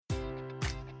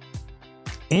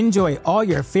Enjoy all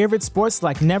your favorite sports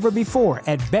like never before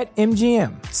at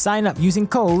BetMGM. Sign up using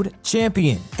code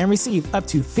CHAMPION and receive up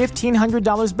to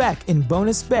 $1,500 back in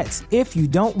bonus bets if you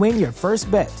don't win your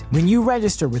first bet. When you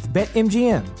register with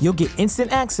BetMGM, you'll get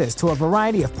instant access to a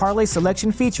variety of parlay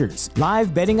selection features,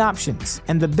 live betting options,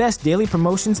 and the best daily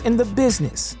promotions in the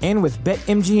business. And with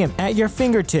BetMGM at your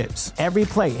fingertips, every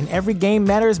play and every game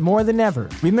matters more than ever.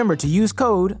 Remember to use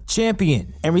code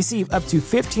CHAMPION and receive up to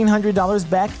 $1,500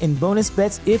 back in bonus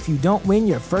bets if you don't win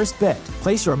your first bet.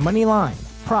 Place your money line,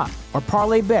 prop, or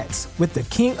parlay bets with the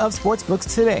king of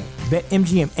sportsbooks today.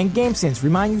 BetMGM and GameSense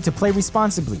remind you to play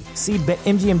responsibly. See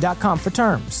BetMGM.com for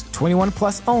terms. 21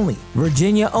 plus only.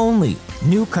 Virginia only.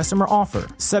 New customer offer.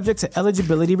 Subject to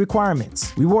eligibility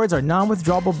requirements. Rewards are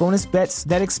non-withdrawable bonus bets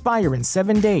that expire in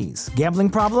 7 days. Gambling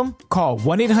problem? Call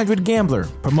 1-800-GAMBLER.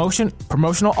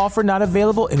 Promotional offer not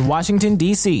available in Washington,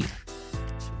 D.C.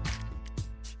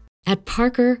 At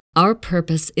Parker, our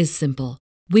purpose is simple.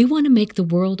 We want to make the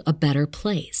world a better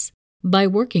place by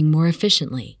working more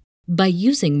efficiently, by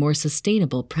using more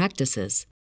sustainable practices,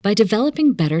 by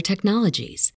developing better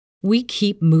technologies. We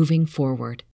keep moving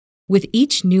forward. With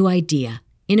each new idea,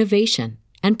 innovation,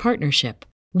 and partnership,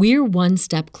 we're one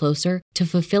step closer to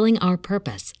fulfilling our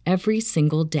purpose every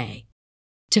single day.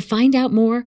 To find out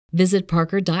more, visit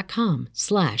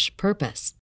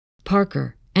parker.com/purpose.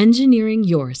 Parker, engineering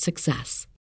your success.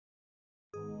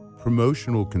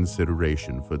 Promotional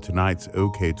consideration for tonight's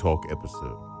OK Talk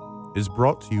episode is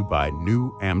brought to you by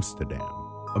New Amsterdam.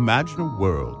 Imagine a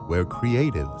world where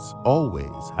creatives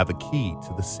always have a key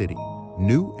to the city.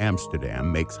 New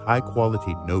Amsterdam makes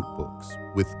high-quality notebooks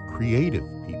with creative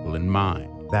people in mind.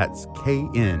 That's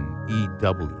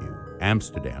KNEW,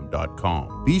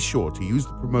 Amsterdam.com. Be sure to use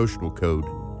the promotional code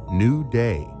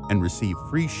NEWDAY and receive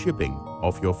free shipping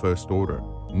off your first order.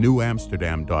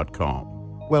 NewAmsterdam.com.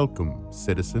 Welcome,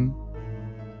 citizen.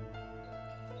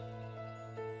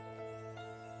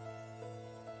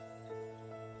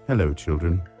 Hello,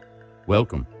 children.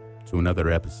 Welcome to another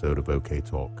episode of OK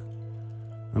Talk.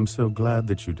 I'm so glad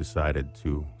that you decided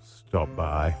to stop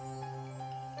by,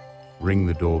 ring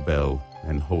the doorbell,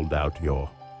 and hold out your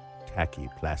tacky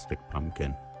plastic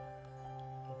pumpkin.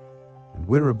 And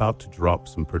we're about to drop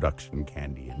some production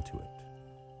candy into it.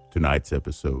 Tonight's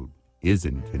episode is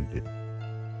intended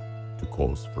to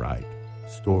cause fright.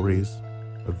 Stories,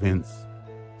 events,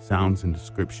 sounds, and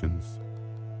descriptions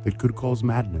that could cause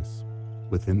madness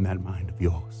within that mind of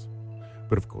yours.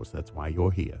 But of course, that's why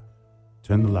you're here.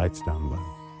 Turn the lights down low.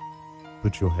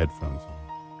 Put your headphones on.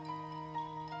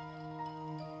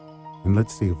 And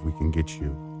let's see if we can get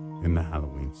you in the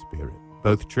Halloween spirit.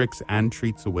 Both tricks and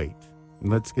treats await.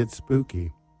 Let's get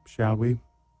spooky, shall we?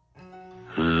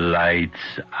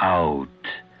 Lights out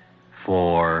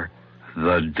for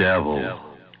the devil.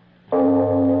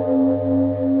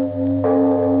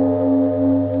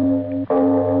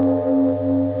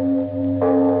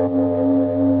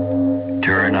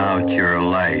 Turn out your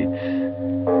lights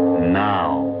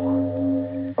now.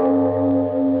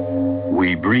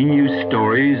 We bring you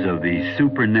stories of the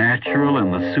supernatural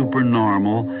and the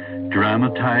supernormal,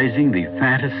 dramatizing the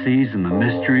fantasies and the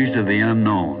mysteries of the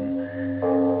unknown.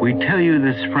 We tell you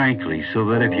this frankly so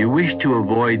that if you wish to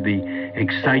avoid the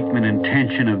excitement and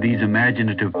tension of these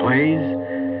imaginative plays,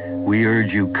 we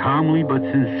urge you calmly but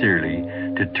sincerely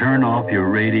to turn off your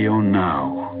radio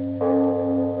now.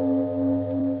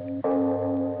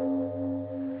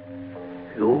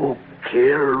 You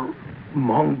kill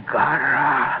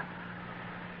Mongara.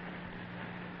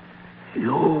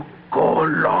 You go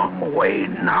long way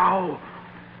now,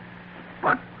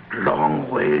 but long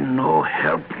way no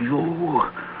help you.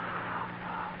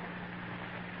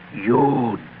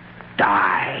 You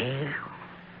die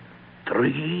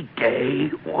 3 day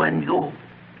when you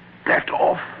get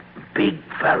off big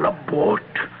fella boat.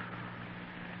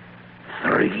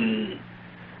 3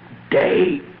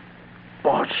 day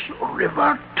Boss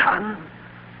Riverton.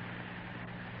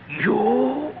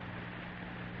 You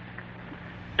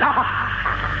die.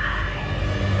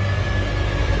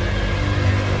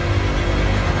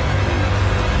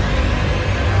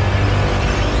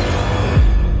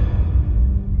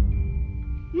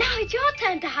 Now it's your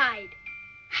turn to hide.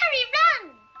 Hurry,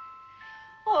 run!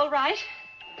 All right.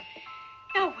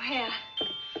 Now where?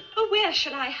 Oh, where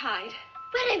shall I hide?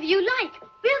 Wherever you like.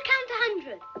 We'll count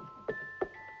 100.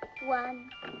 1,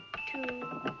 2,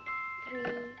 3,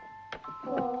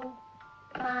 4,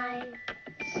 5,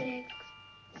 6,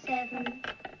 7,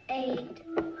 8, 9,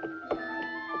 10.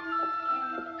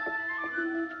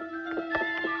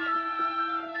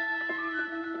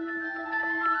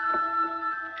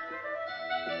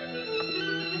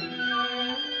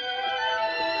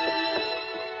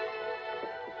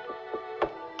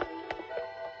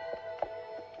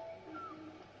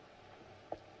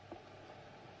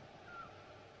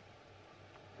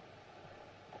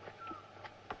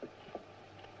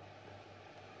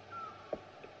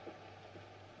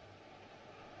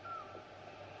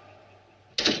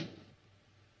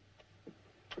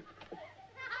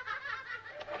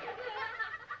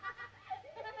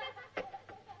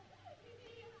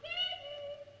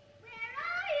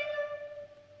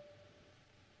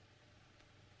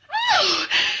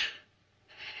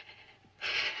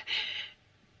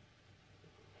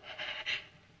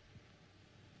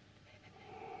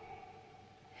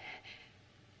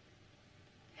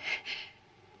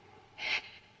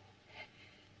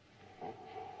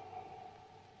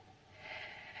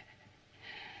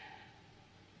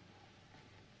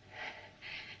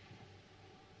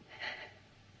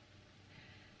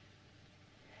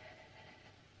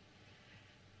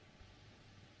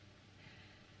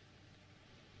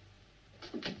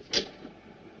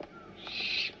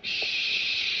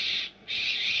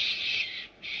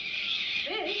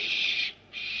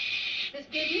 Miss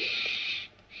Gibbons?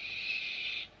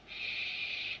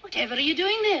 Whatever are you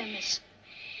doing there, miss?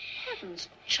 Heavens,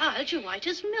 child, you're white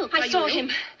as milk. I saw him.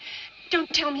 Don't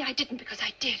tell me I didn't, because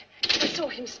I did. I saw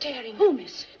him staring. Who,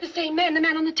 miss? The same man, the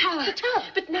man on the tower. The tower?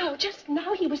 But now, just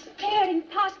now, he was staring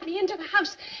past me into the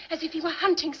house as if he were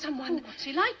hunting someone. Oh, what's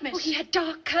he like, miss? Oh, he had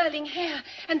dark curling hair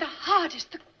and the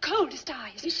hardest, the coldest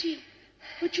eyes. Is he...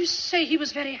 Would you say he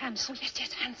was very handsome? Oh,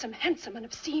 yes, handsome and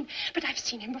obscene. But I've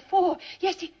seen him before.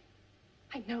 Yes,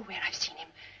 I know where I've seen him.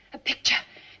 A picture.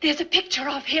 There's a picture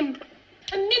of him.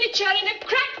 A miniature in a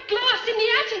cracked glass in the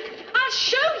attic. I'll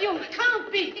show you. It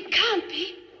can't be. It can't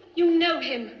be. You know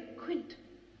him. Quint.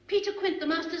 Peter Quint, the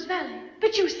master's valet.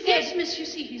 But you said... Yes, miss, you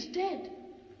see, he's dead.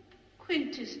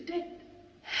 Quint is dead.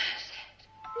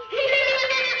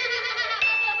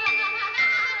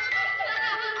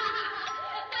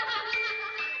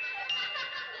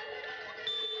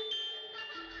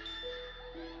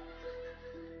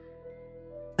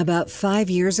 About 5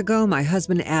 years ago, my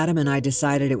husband Adam and I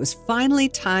decided it was finally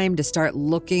time to start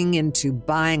looking into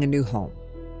buying a new home.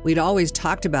 We'd always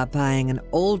talked about buying an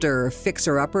older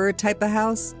fixer-upper type of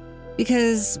house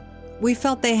because we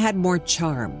felt they had more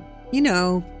charm,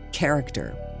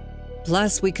 character.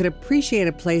 Plus, we could appreciate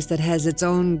a place that has its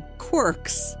own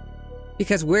quirks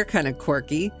because we're kind of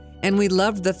quirky, and we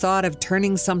loved the thought of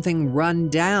turning something run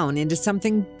down into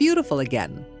something beautiful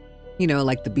again.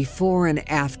 Like the before and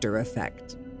after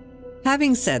effect.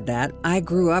 Having said that, I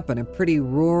grew up in a pretty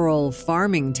rural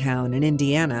farming town in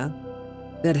Indiana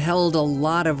that held a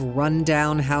lot of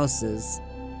rundown houses.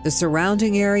 The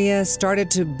surrounding area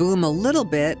started to boom a little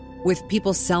bit with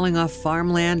people selling off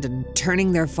farmland and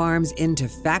turning their farms into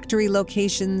factory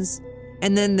locations,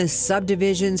 and then the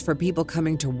subdivisions for people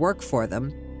coming to work for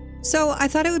them. So I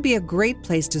thought it would be a great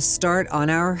place to start on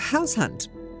our house hunt.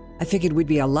 I figured we'd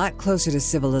be a lot closer to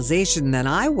civilization than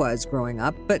I was growing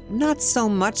up, but not so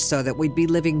much so that we'd be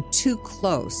living too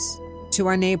close to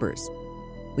our neighbors.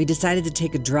 We decided to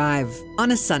take a drive on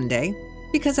a Sunday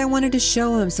because I wanted to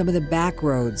show him some of the back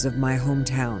roads of my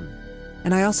hometown.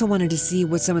 And I also wanted to see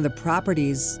what some of the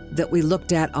properties that we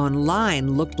looked at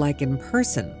online looked like in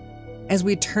person. As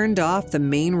we turned off the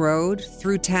main road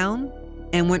through town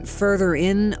and went further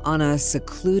in on a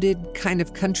secluded kind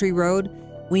of country road,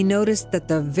 we noticed that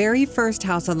the very first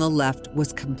house on the left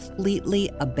was completely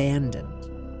abandoned.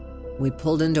 We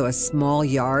pulled into a small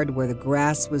yard where the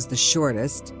grass was the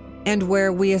shortest and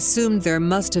where we assumed there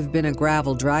must have been a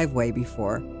gravel driveway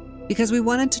before because we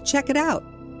wanted to check it out.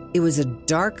 It was a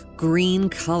dark green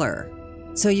color,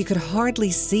 so you could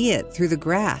hardly see it through the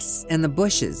grass and the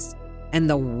bushes and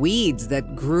the weeds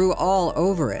that grew all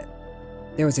over it.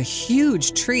 There was a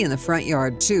huge tree in the front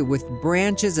yard, too, with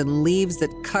branches and leaves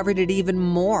that covered it even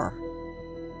more.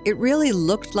 It really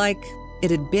looked like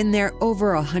it had been there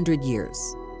over 100 years,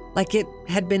 like it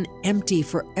had been empty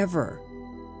forever.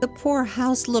 The poor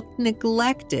house looked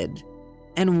neglected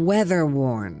and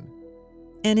weather-worn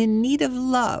and in need of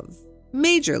love,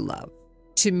 major love.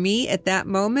 To me, at that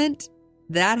moment,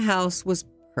 that house was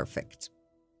perfect.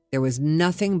 There was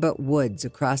nothing but woods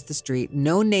across the street,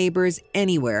 no neighbors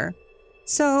anywhere.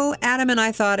 So Adam and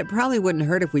I thought it probably wouldn't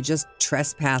hurt if we just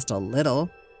trespassed a little.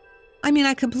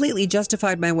 I completely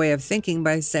justified my way of thinking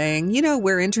by saying,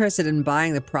 we're interested in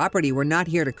buying the property. We're not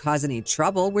here to cause any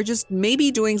trouble. We're just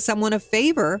maybe doing someone a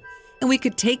favor, and we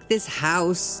could take this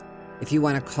house, if you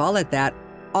want to call it that,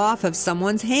 off of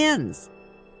someone's hands.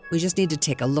 We just need to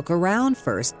take a look around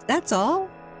first. That's all.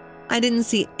 I didn't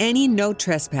see any no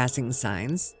trespassing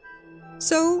signs.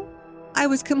 So I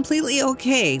was completely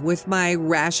okay with my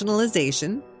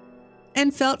rationalization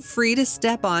and felt free to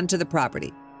step onto the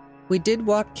property. We did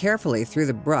walk carefully through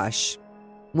the brush,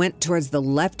 went towards the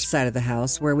left side of the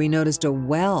house where we noticed a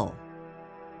well.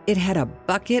 It had a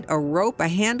bucket, a rope, a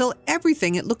handle,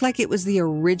 everything. It looked like it was the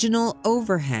original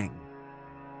overhang.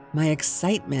 My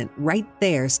excitement right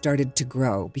there started to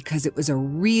grow because it was a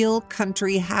real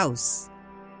country house.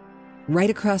 Right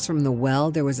across from the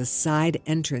well, there was a side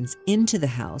entrance into the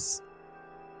house.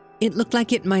 It looked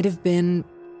like it might have been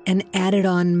an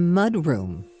added-on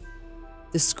mudroom.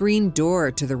 The screen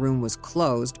door to the room was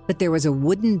closed, but there was a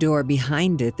wooden door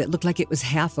behind it that looked like it was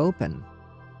half open.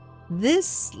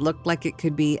 This looked like it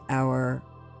could be our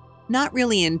not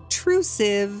really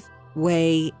intrusive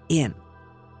way in.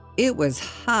 It was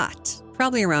hot,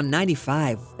 probably around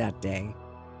 95 that day.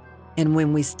 And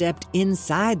when we stepped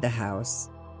inside the house,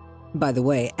 by the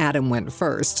way, Adam went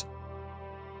first,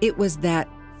 it was that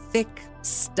thick,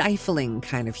 stifling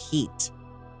kind of heat.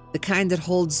 the kind that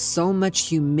holds so much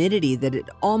humidity that it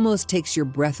almost takes your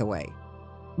breath away.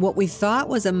 What we thought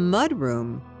was a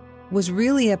mudroom was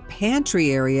really a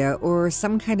pantry area or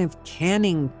some kind of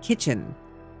canning kitchen.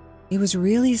 It was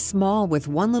really small with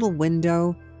one little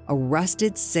window, a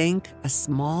rusted sink, a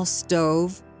small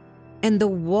stove, and the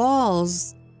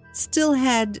walls still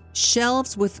had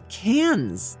shelves with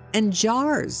cans and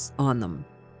jars on them.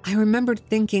 I remembered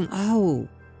thinking, oh,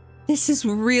 this is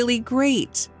really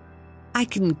great. I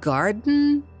can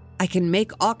garden. I can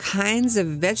make all kinds of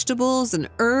vegetables and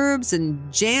herbs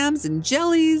and jams and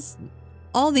jellies.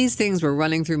 All these things were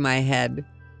running through my head.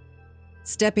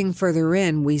 Stepping further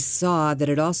in, we saw that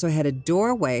it also had a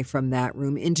doorway from that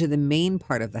room into the main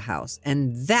part of the house.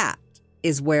 And that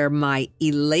is where my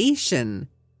elation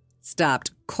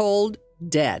stopped cold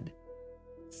dead.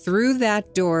 Through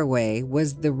that doorway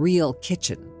was the real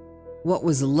kitchen. What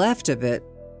was left of it,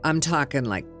 I'm talking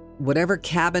like whatever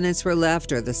cabinets were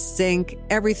left or the sink,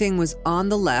 everything was on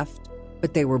the left,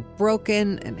 but they were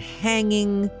broken and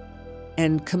hanging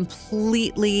and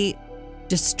completely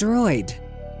destroyed.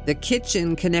 The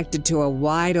kitchen connected to a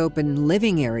wide open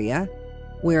living area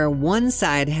where one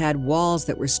side had walls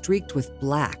that were streaked with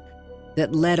black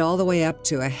that led all the way up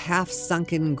to a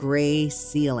half-sunken gray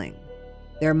ceiling.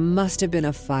 There must have been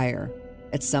a fire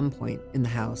at some point in the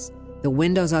house. The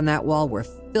windows on that wall were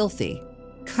filthy,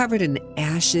 covered in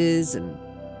ashes, and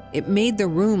it made the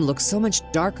room look so much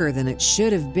darker than it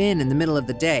should have been in the middle of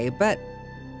the day. But,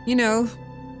 you know,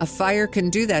 a fire can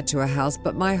do that to a house,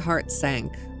 but my heart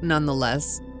sank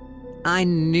nonetheless. I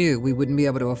knew we wouldn't be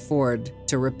able to afford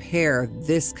to repair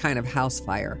this kind of house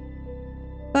fire.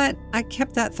 But I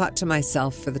kept that thought to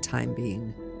myself for the time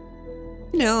being.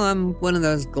 You know, I'm one of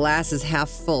those glasses half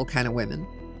full kind of women.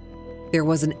 There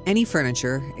wasn't any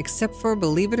furniture except for,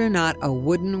 believe it or not, a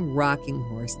wooden rocking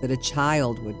horse that a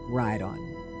child would ride on.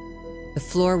 The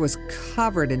floor was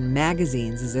covered in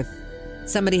magazines as if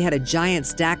somebody had a giant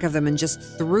stack of them and just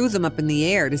threw them up in the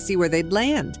air to see where they'd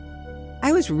land.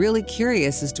 I was really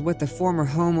curious as to what the former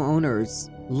homeowners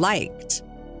liked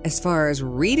as far as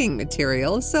reading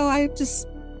material, so I just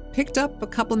picked up a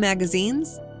couple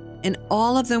magazines, and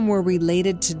all of them were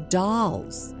related to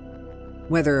dolls.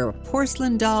 Whether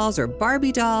porcelain dolls or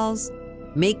Barbie dolls,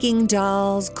 making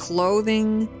dolls,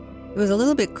 clothing. It was a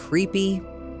little bit creepy,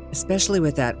 especially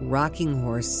with that rocking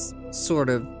horse sort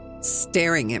of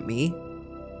staring at me.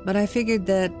 But I figured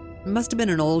that it must have been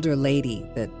an older lady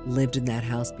that lived in that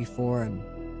house before, and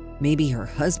maybe her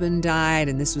husband died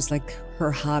and this was like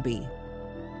her hobby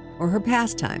or her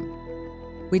pastime.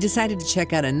 We decided to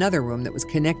check out another room that was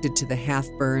connected to the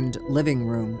half-burned living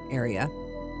room area.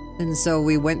 And so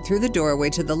we went through the doorway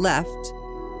to the left,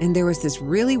 and there was this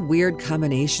really weird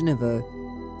combination of a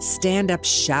stand-up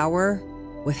shower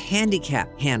with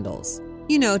handicap handles,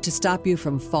 you know, to stop you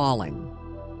from falling.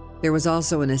 There was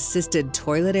also an assisted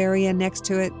toilet area next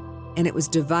to it, and it was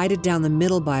divided down the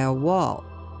middle by a wall.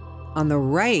 On the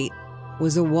right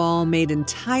was a wall made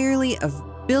entirely of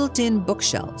built-in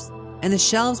bookshelves, and the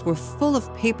shelves were full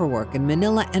of paperwork and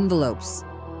manila envelopes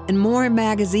and more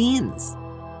magazines.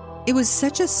 It was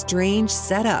such a strange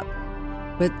setup,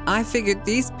 but I figured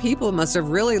these people must have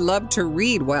really loved to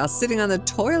read while sitting on the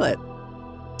toilet.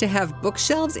 To have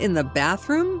bookshelves in the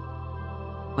bathroom?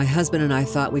 My husband and I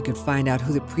thought we could find out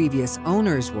who the previous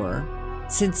owners were,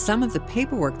 since some of the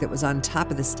paperwork that was on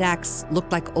top of the stacks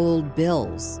looked like old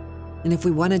bills. And if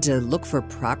we wanted to look for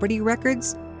property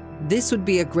records, this would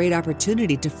be a great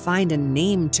opportunity to find a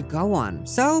name to go on.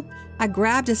 So I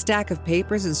grabbed a stack of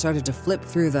papers and started to flip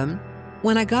through them.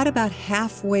 When I got about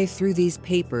halfway through these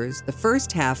papers, the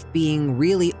first half being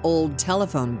really old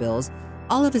telephone bills,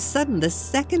 all of a sudden the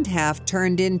second half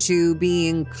turned into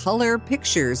being color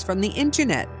pictures from the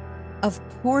internet of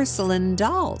porcelain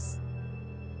dolls.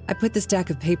 I put the stack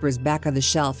of papers back on the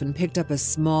shelf and picked up a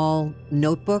small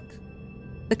notebook,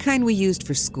 the kind we used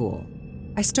for school.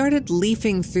 I started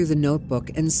leafing through the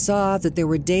notebook and saw that there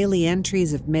were daily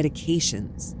entries of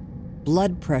medications,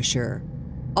 blood pressure,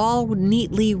 all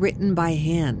neatly written by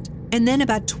hand. And then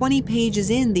about 20 pages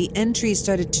in, the entries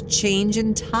started to change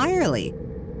entirely.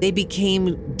 They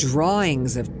became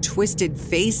drawings of twisted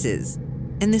faces,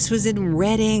 and this was in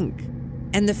red ink.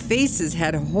 And the faces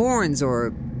had horns or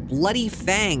bloody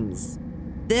fangs.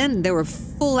 Then there were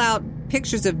full-out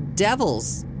pictures of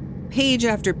devils, page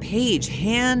after page,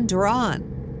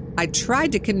 hand-drawn. I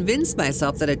tried to convince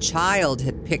myself that a child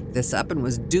had picked this up and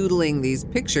was doodling these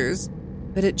pictures,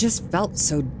 but it just felt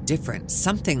so different.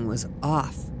 Something was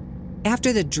off.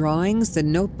 After the drawings, the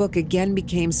notebook again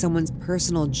became someone's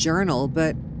personal journal,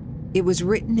 but it was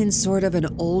written in sort of an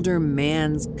older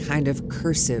man's kind of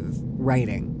cursive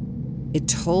writing. It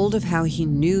told of how he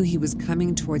knew he was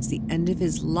coming towards the end of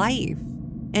his life.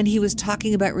 And he was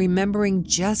talking about remembering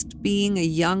just being a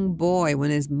young boy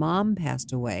when his mom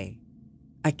passed away.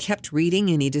 I kept reading,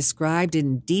 and he described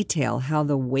in detail how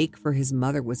the wake for his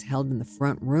mother was held in the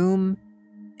front room,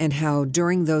 and how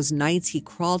during those nights he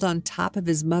crawled on top of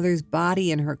his mother's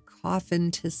body in her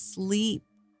coffin to sleep.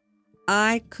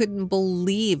 I couldn't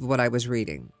believe what I was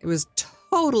reading. It was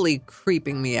totally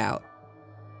creeping me out.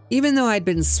 Even though I'd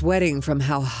been sweating from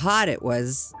how hot it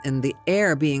was and the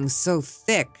air being so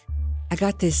thick, I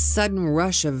got this sudden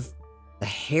rush of the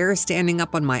hair standing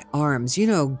up on my arms,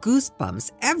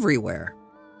 goosebumps everywhere.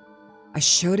 I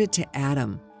showed it to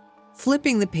Adam,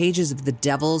 flipping the pages of the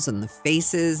devils and the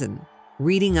faces and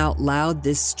reading out loud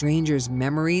this stranger's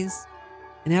memories.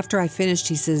 And after I finished,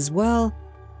 he says, "Well,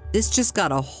 this just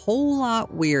got a whole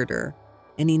lot weirder."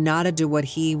 And he nodded to what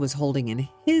he was holding in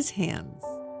his hands.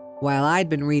 While I'd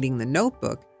been reading the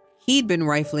notebook, he'd been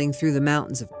rifling through the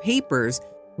mountains of papers.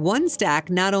 One stack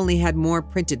not only had more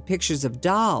printed pictures of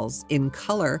dolls in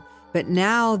color, but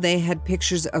now they had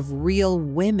pictures of real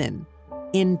women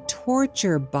in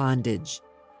torture bondage,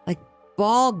 like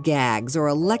ball gags or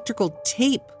electrical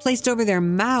tape placed over their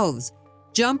mouths,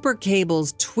 jumper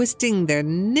cables twisting their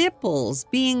nipples,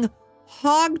 being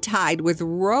hogtied with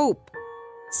rope.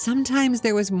 Sometimes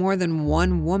there was more than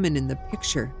one woman in the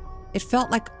picture. It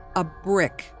felt like a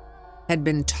brick had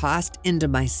been tossed into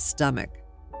my stomach.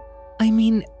 I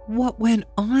mean, what went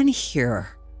on here?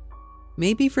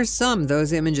 Maybe for some,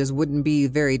 those images wouldn't be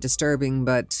very disturbing,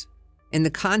 but in the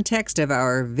context of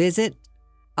our visit,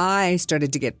 I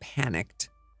started to get panicked.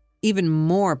 Even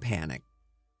more panicked.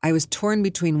 I was torn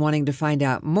between wanting to find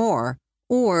out more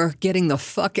or getting the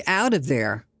fuck out of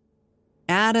there.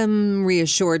 Adam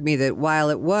reassured me that while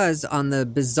it was on the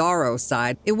bizarro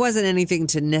side, it wasn't anything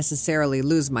to necessarily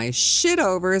lose my shit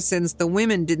over since the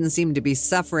women didn't seem to be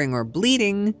suffering or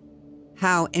bleeding.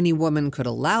 How any woman could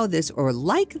allow this or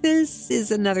like this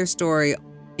is another story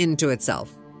into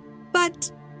itself.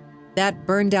 But that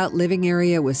burned out living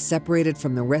area was separated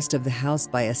from the rest of the house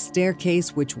by a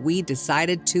staircase which we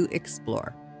decided to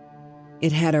explore.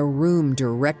 It had a room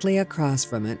directly across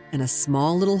from it and a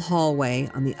small little hallway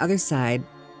on the other side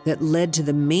that led to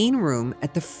the main room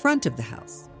at the front of the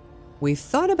house. We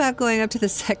thought about going up to the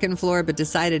second floor but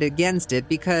decided against it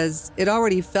because it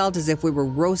already felt as if we were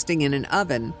roasting in an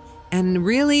oven, and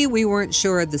really we weren't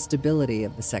sure of the stability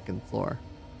of the second floor.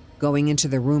 Going into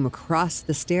the room across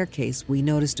the staircase, we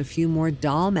noticed a few more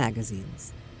doll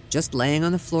magazines, just laying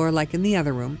on the floor like in the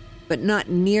other room, but not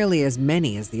nearly as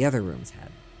many as the other rooms had.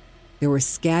 There were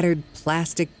scattered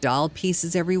plastic doll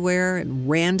pieces everywhere and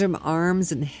random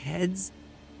arms and heads.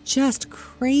 Just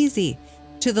crazy.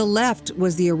 To the left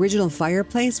was the original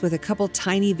fireplace with a couple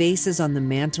tiny vases on the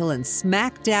mantel, and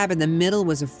smack dab in the middle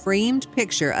was a framed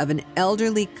picture of an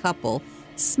elderly couple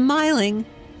smiling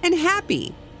and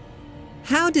happy.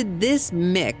 How did this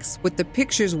mix with the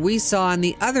pictures we saw in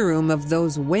the other room of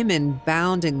those women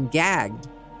bound and gagged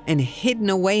and hidden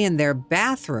away in their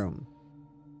bathroom?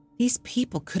 These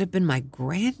people could have been my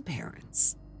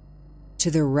grandparents.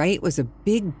 To the right was a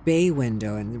big bay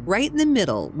window, and right in the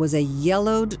middle was a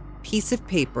yellowed piece of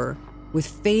paper with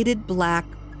faded black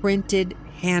printed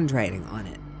handwriting on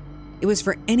it. It was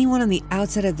for anyone on the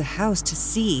outside of the house to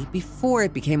see before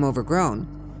it became overgrown.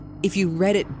 If you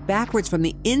read it backwards from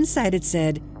the inside, it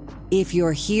said, "If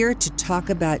you're here to talk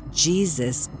about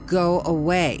Jesus, go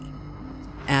away."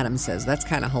 Adam says, "That's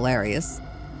kind of hilarious."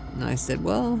 And I said,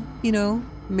 "Well,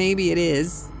 maybe it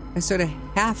is." I sort of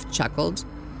half chuckled,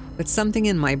 but something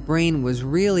in my brain was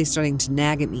really starting to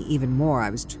nag at me even more. I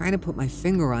was trying to put my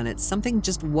finger on it. Something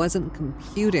just wasn't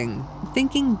computing.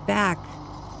 Thinking back,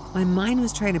 my mind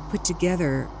was trying to put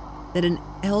together that an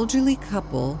elderly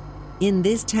couple in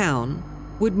this town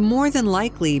would more than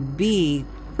likely be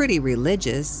pretty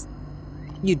religious,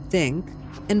 you'd think.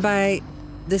 And by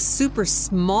the super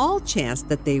small chance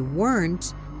that they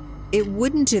weren't, it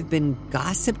wouldn't have been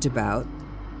gossiped about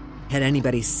had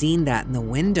anybody seen that in the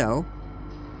window.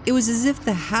 It was as if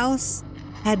the house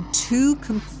had two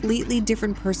completely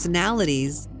different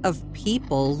personalities of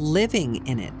people living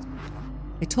in it.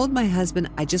 I told my husband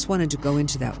I just wanted to go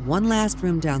into that one last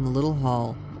room down the little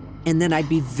hall, and then I'd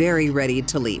be very ready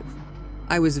to leave.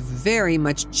 I was very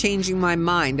much changing my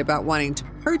mind about wanting to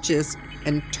purchase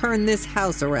and turn this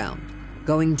house around.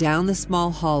 Going down the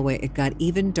small hallway, it got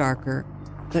even darker,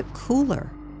 but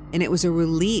cooler, and it was a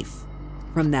relief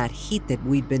from that heat that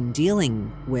we'd been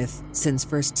dealing with since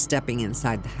first stepping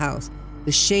inside the house.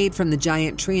 The shade from the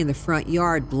giant tree in the front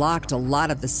yard blocked a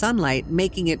lot of the sunlight,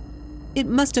 making it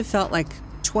must have felt like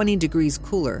 20 degrees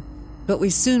cooler. But we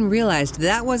soon realized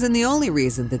that wasn't the only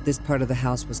reason that this part of the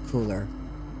house was cooler.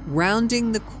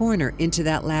 Rounding the corner into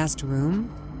that last room,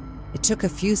 it took a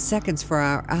few seconds for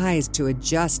our eyes to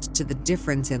adjust to the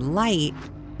difference in light,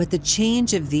 but the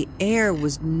change of the air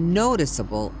was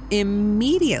noticeable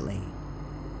immediately.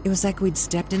 It was like we'd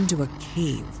stepped into a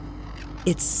cave.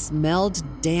 It smelled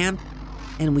damp,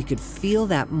 and we could feel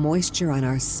that moisture on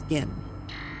our skin.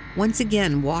 Once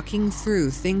again, walking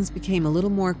through, things became a little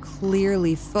more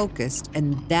clearly focused,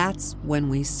 and that's when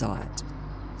we saw it.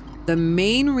 The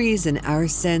main reason our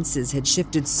senses had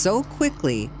shifted so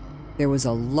quickly, there was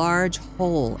a large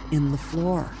hole in the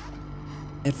floor.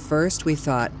 At first, we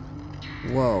thought,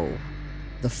 whoa,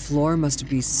 the floor must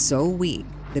be so weak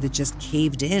that it just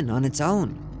caved in on its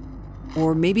own.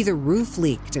 Or maybe the roof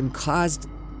leaked and caused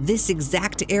this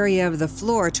exact area of the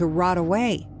floor to rot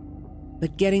away.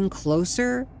 But getting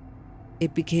closer,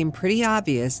 it became pretty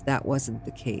obvious that wasn't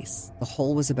the case. The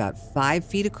hole was about 5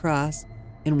 feet across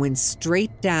and went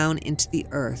straight down into the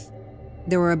earth.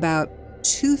 There were about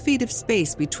 2 feet of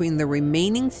space between the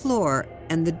remaining floor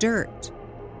and the dirt.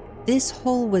 This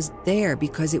hole was there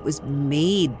because it was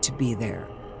made to be there.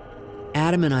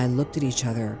 Adam and I looked at each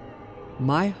other.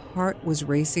 My heart was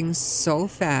racing so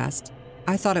fast,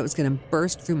 I thought it was going to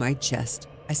burst through my chest.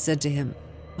 I said to him,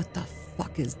 "What the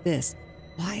fuck is this?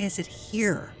 Why is it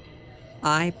here?"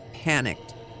 I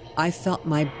panicked. I felt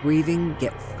my breathing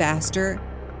get faster,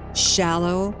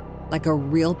 shallow, like a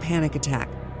real panic attack.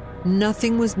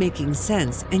 Nothing was making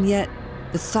sense, and yet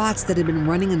the thoughts that had been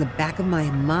running in the back of my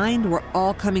mind were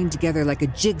all coming together like a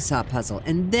jigsaw puzzle.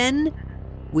 And then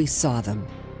we saw them.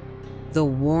 The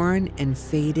worn and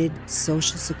faded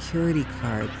Social Security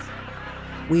cards.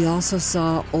 We also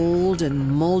saw old and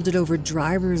molded over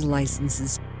driver's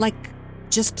licenses, like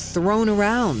just thrown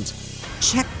around.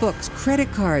 Checkbooks,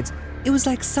 credit cards. It was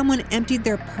like someone emptied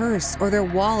their purse or their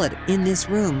wallet in this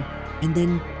room and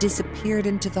then disappeared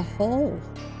into the hole.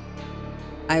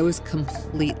 I was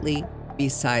completely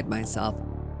beside myself.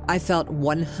 I felt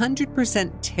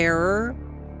 100% terror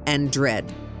and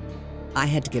dread. I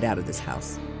had to get out of this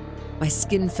house. My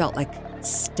skin felt like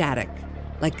static,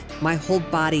 like my whole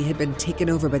body had been taken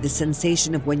over by the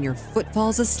sensation of when your foot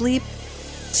falls asleep.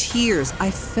 Tears,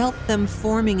 I felt them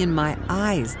forming in my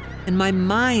eyes, and my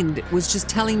mind was just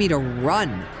telling me to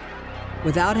run.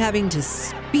 Without having to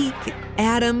speak,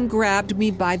 Adam grabbed me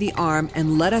by the arm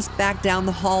and led us back down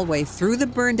the hallway through the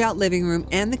burned-out living room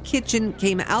and the kitchen,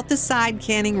 came out the side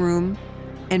canning room,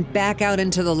 and back out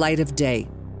into the light of day.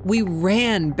 We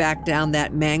ran back down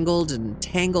that mangled and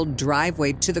tangled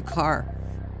driveway to the car.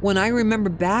 When I remember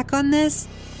back on this,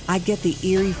 I get the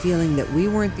eerie feeling that we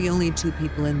weren't the only two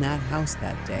people in that house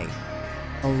that day,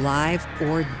 alive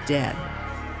or dead.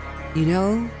 You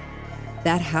know,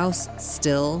 that house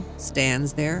still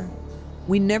stands there.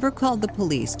 We never called the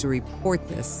police to report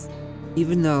this,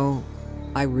 even though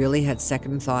I really had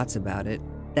second thoughts about it.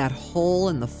 That hole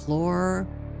in the floor,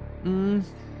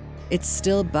 it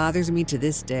still bothers me to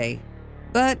this day.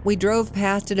 But we drove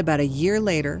past it about a year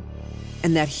later,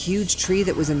 and that huge tree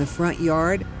that was in the front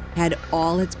yard had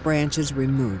all its branches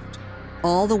removed.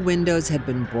 All the windows had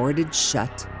been boarded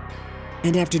shut.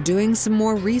 And after doing some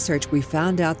more research, we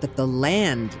found out that the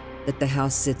land that the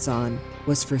house sits on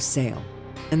was for sale,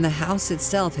 and the house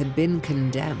itself had been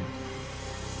condemned.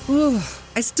 Ooh,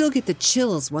 I still get the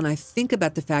chills when I think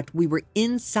about the fact we were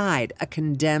inside a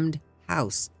condemned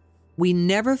house. We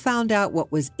never found out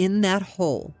what was in that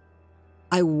hole.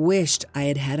 I wished I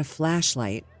had had a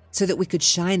flashlight so that we could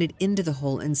shine it into the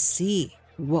hole and see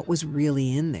what was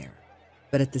really in there.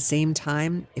 But at the same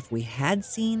time, if we had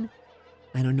seen,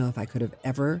 I don't know if I could have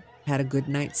ever had a good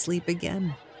night's sleep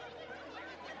again.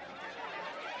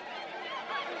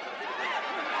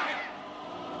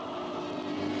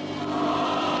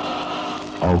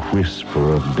 A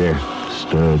whisper of death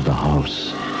stirred the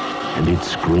house, and it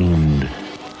screamed,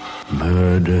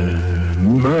 "Murder!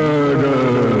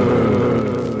 Murder!"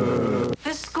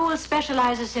 This school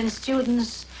specializes in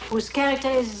students whose character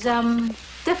is,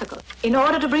 difficult. In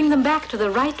order to bring them back to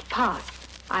the right path,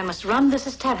 I must run this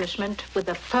establishment with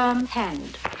a firm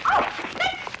hand.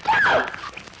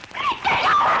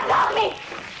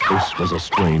 This was a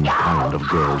strange kind of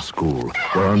girls' school,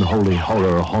 where unholy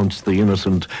horror haunts the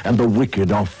innocent and the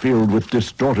wicked are filled with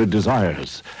distorted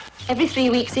desires. Every 3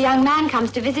 weeks, a young man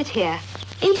comes to visit here.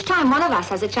 Each time, one of us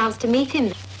has a chance to meet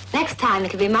him. Next time,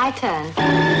 it'll be my turn.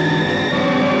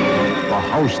 The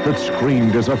House That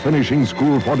Screamed is a finishing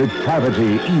school for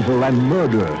depravity, evil, and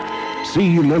murder.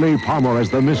 See Lily Palmer as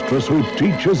the mistress who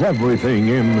teaches everything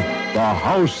in The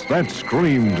House That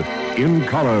Screamed, in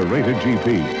color, rated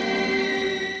GP.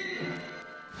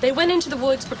 They went into the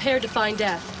woods prepared to find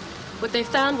death. What they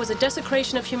found was a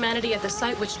desecration of humanity at the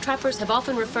site which trappers have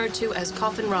often referred to as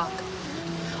Coffin Rock.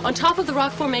 On top of the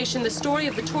rock formation, the story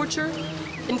of the torture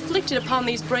inflicted upon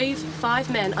these brave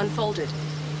 5 men unfolded.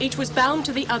 Each was bound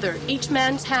to the other, each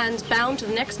man's hands bound to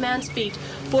the next man's feet,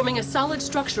 forming a solid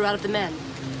structure out of the men.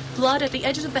 Blood at the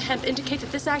edges of the hemp indicate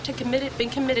that this act had been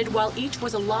committed while each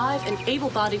was alive and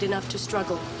able-bodied enough to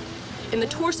struggle. In the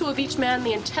torso of each man,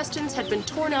 the intestines had been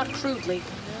torn out crudely.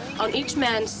 On each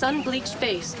man's sun-bleached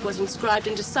face was inscribed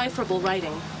indecipherable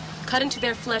writing, cut into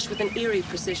their flesh with an eerie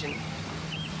precision.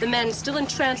 The men, still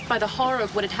entranced by the horror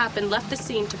of what had happened, left the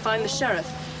scene to find the sheriff,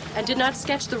 and did not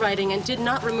sketch the writing and did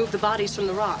not remove the bodies from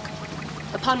the rock.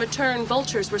 Upon return,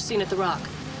 vultures were seen at the rock.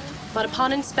 But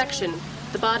upon inspection,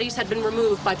 the bodies had been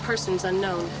removed by persons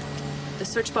unknown. The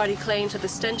search party claims that the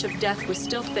stench of death was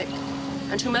still thick,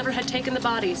 and whomever had taken the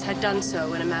bodies had done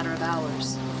so in a matter of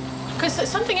hours. Because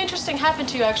something interesting happened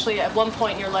to you, actually, at one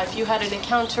point in your life. You had an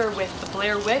encounter with the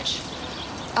Blair Witch.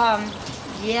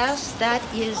 Yes, that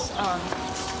is a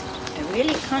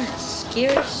really kind of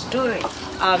scary story.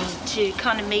 To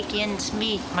kind of make ends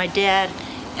meet, my dad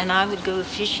and I would go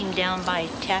fishing down by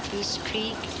Taffy's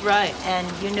Creek. Right. And,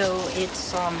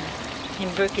 it's in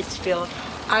Burkittsville.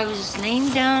 I was laying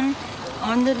down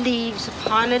on the leaves, a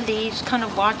pile of leaves, kind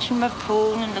of watching my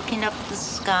pole and looking up at the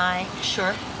sky.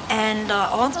 Sure. And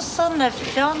all of a sudden I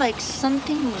felt like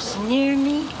something was near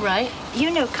me. Right.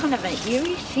 Kind of an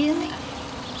eerie feeling.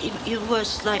 It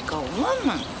was like a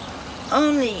woman,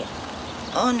 only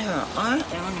on her arm,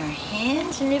 on her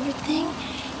hands and everything.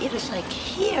 It was like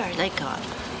hair, like a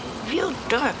real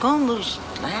dark, almost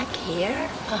black hair.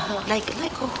 Uh-huh. Like a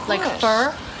horse. Like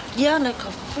fur? Yeah, like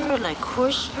a fur, like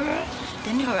horse fur.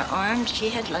 Then her arms, she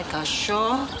had like a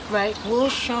shawl. Right. Wool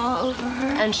shawl over her.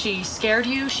 And she scared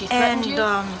you? She threatened you?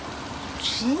 And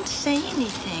she didn't say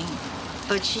anything,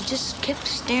 but she just kept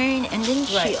staring, and then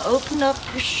she opened up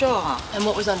her shawl. And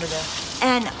what was under there?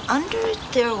 And under it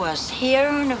there was hair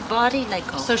on her body like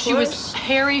a horse. So she was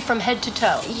hairy from head to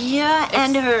toe? Yeah,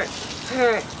 and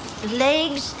her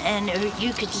legs and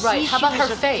you could see Right, how about she was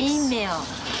her a face? female.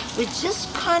 With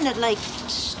just kind of like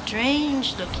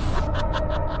strange looking.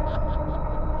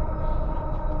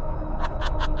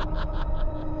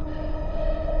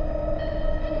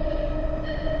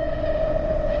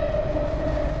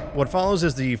 What follows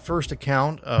is the first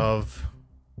account of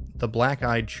The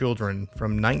Black-Eyed Children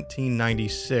from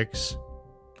 1996,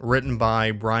 written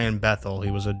by Brian Bethel.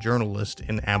 He was a journalist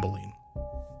in Abilene.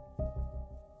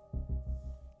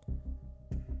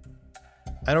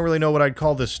 I don't really know what I'd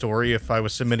call this story if I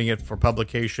was submitting it for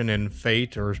publication in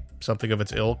Fate or something of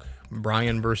its ilk.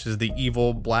 Brian versus the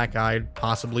evil, black-eyed,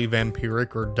 possibly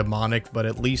vampiric or demonic, but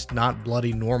at least not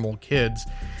bloody normal kids.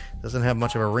 Doesn't have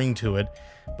much of a ring to it,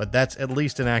 but that's at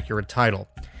least an accurate title.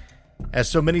 As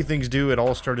so many things do, it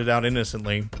all started out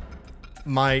innocently.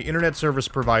 My internet service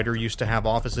provider used to have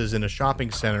offices in a shopping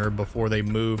center before they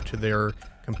moved to their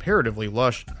comparatively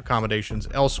lush accommodations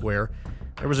elsewhere.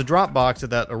 There was a drop box at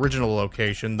that original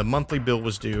location, the monthly bill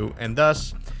was due, and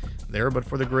thus, there but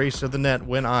for the grace of the net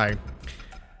went I.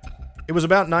 It was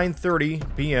about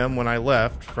 9:30 p.m. when I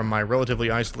left from my relatively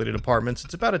isolated apartments.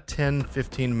 It's about a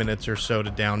 10-15 minutes or so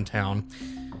to downtown.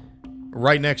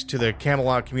 Right next to the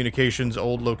Camelot Communications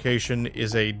old location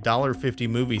is a $1.50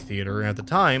 movie theater, and at the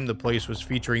time, the place was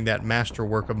featuring that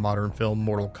masterwork of modern film,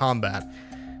 Mortal Kombat.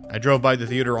 I drove by the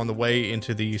theater on the way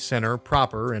into the center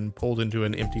proper and pulled into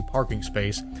an empty parking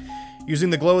space. Using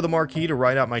the glow of the marquee to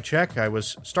write out my check, I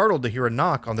was startled to hear a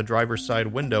knock on the driver's side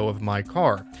window of my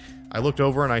car. I looked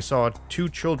over and I saw 2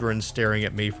 children staring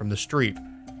at me from the street.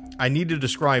 I need to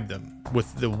describe them,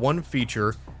 with the one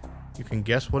feature, you can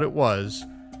guess what it was,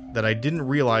 that I didn't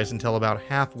realize until about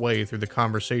halfway through the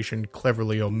conversation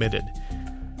cleverly omitted.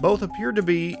 Both appeared to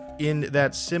be in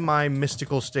that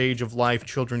semi-mystical stage of life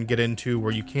children get into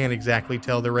where you can't exactly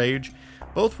tell their age.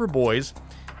 Both were boys,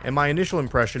 and my initial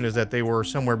impression is that they were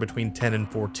somewhere between 10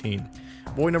 and 14.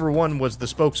 Boy number 1 was the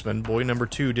spokesman. Boy number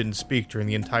 2 didn't speak during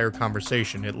the entire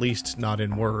conversation, at least not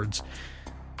in words.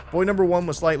 Boy number 1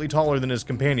 was slightly taller than his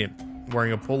companion,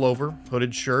 wearing a pullover,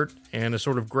 hooded shirt, and a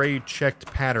sort of gray checked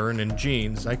pattern and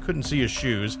jeans. I couldn't see his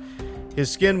shoes. His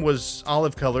skin was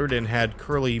olive-colored and had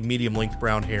curly, medium-length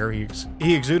brown hair. He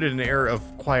exuded an air of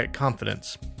quiet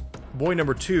confidence. Boy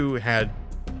number 2 had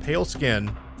pale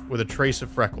skin with a trace of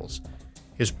freckles.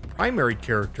 His primary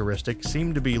characteristic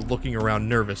seemed to be looking around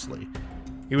nervously.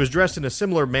 He was dressed in a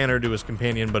similar manner to his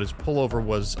companion, but his pullover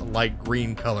was a light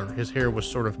green color. His hair was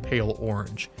sort of pale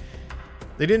orange.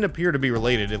 They didn't appear to be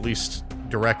related, at least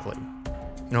directly.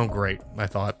 Oh, great, I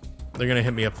thought. They're going to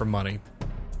hit me up for money.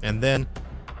 And then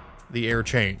the air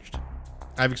changed.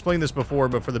 I've explained this before,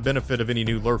 but for the benefit of any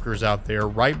new lurkers out there,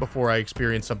 right before I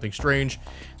experience something strange,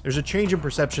 there's a change in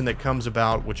perception that comes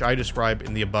about, which I describe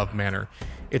in the above manner.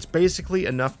 It's basically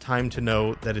enough time to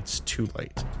know that it's too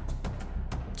late.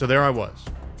 So there I was,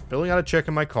 filling out a check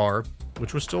in my car,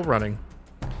 which was still running,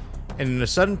 and in a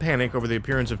sudden panic over the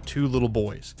appearance of two little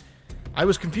boys. I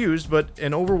was confused, but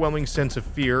an overwhelming sense of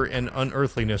fear and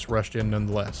unearthliness rushed in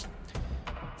nonetheless.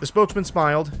 The spokesman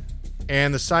smiled,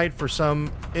 and the sight, for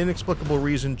some inexplicable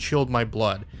reason, chilled my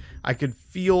blood. I could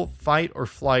feel fight or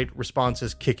flight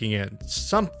responses kicking in.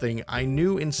 Something I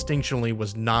knew instinctually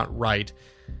was not right,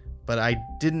 but I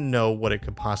didn't know what it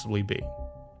could possibly be.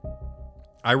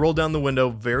 I rolled down the window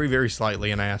very, very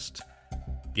slightly and asked,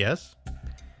 "Yes?"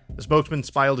 The spokesman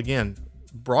smiled again,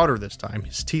 broader this time.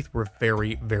 His teeth were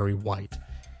very, very white.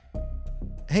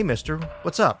 "Hey, mister,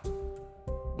 what's up?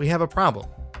 We have a problem."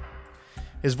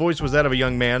 His voice was that of a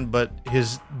young man, but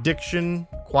his diction,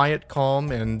 quiet,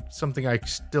 calm, and something I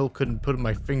still couldn't put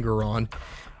my finger on,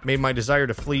 made my desire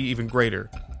to flee even greater.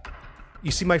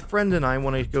 "You see, my friend and I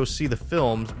want to go see the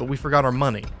films, but we forgot our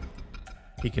money,"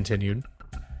 he continued.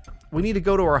 "We need to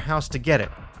go to our house to get it.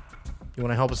 You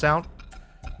want to help us out?"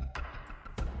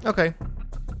 "Okay."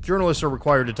 Journalists are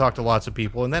required to talk to lots of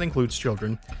people, and that includes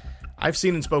children. I've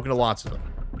seen and spoken to lots of them.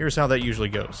 Here's how that usually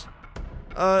goes.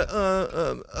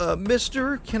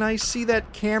 Mister, can I see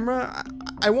that camera?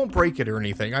 I won't break it or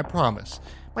anything, I promise.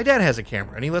 My dad has a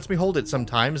camera, and he lets me hold it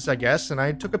sometimes, I guess, and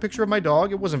I took a picture of my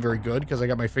dog. It wasn't very good, because I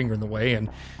got my finger in the way, and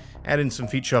add in some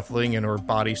feet shuffling and or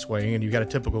body swaying, and you got a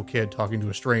typical kid talking to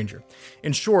a stranger.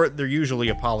 In short, they're usually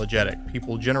apologetic.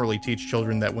 People generally teach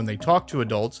children that when they talk to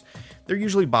adults, they're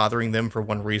usually bothering them for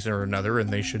one reason or another, and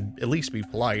they should at least be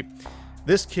polite.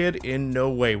 This kid in no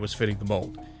way was fitting the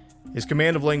mold. His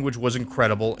command of language was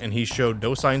incredible, and he showed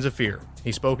no signs of fear.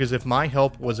 He spoke as if my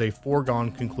help was a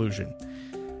foregone conclusion.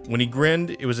 When he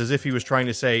grinned, it was as if he was trying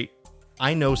to say,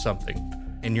 "I know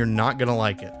something, and you're not going to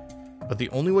like it. But the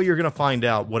only way you're going to find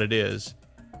out what it is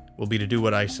will be to do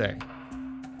what I say."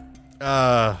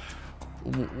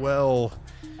 Well,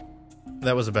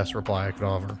 that was the best reply I could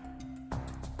offer.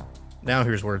 Now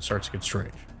here's where it starts to get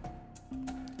strange.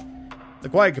 The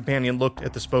quiet companion looked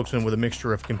at the spokesman with a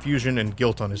mixture of confusion and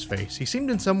guilt on his face. He seemed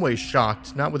in some ways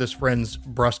shocked, not with his friend's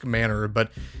brusque manner,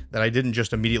 but that I didn't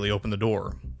just immediately open the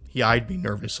door. He eyed me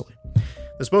nervously.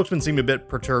 The spokesman seemed a bit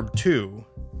perturbed too.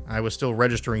 I was still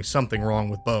registering something wrong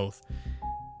with both.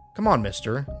 "Come on,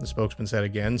 mister," the spokesman said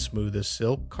again, smooth as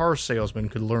silk. Car salesman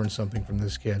could learn something from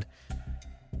this kid.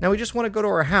 "Now we just want to go to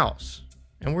our house,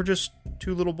 and we're just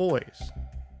two little boys."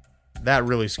 That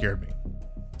really scared me.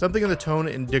 Something in the tone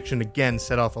and diction again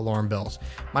set off alarm bells.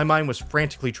 My mind was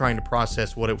frantically trying to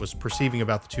process what it was perceiving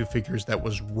about the two figures that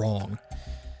was wrong.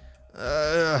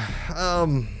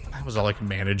 That was all I could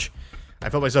manage. I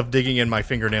felt myself digging in my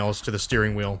fingernails to the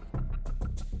steering wheel.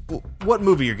 "What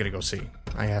movie are you going to go see?"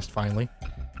 I asked finally.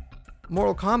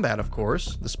 "Mortal Kombat, of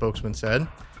course," the spokesman said.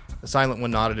 The silent one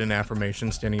nodded in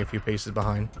affirmation, standing a few paces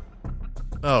behind.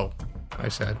 "Oh," I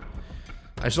said.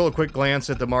 I stole a quick glance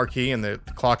at the marquee and the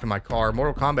clock in my car.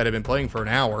 Mortal Kombat had been playing for an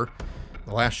hour,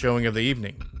 the last showing of the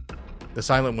evening. The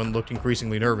silent one looked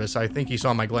increasingly nervous. I think he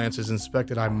saw my glances and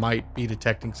suspected I might be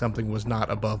detecting something was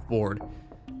not above board.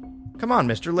 "Come on,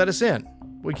 mister, let us in.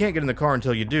 We can't get in the car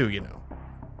until you do, you know,"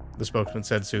 the spokesman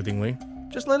said soothingly.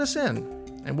 "Just let us in,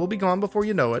 and we'll be gone before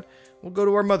you know it. We'll go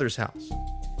to our mother's house."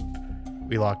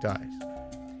 We locked eyes.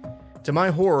 To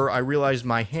my horror, I realized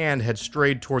my hand had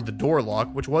strayed toward the door lock,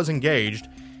 which was engaged,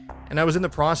 and I was in the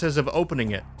process of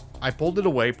opening it. I pulled it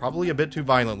away, probably a bit too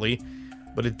violently,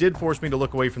 but it did force me to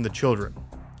look away from the children.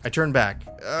 I turned back.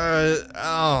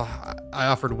 I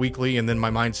offered weakly, and then my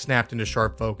mind snapped into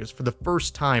sharp focus. For the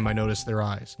first time, I noticed their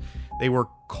eyes. They were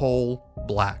coal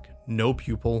black. No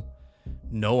pupil,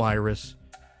 no iris,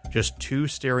 just two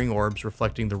staring orbs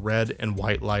reflecting the red and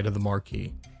white light of the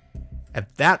marquee.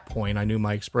 At that point, I knew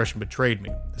my expression betrayed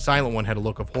me. The silent one had a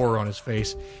look of horror on his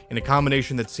face, in a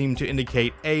combination that seemed to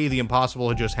indicate A, the impossible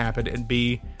had just happened, and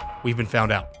B, we've been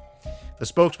found out. The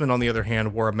spokesman, on the other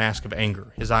hand, wore a mask of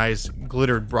anger. His eyes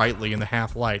glittered brightly in the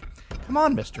half-light. "Come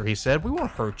on, mister," he said. "We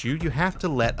won't hurt you. You have to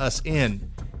let us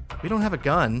in. We don't have a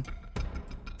gun."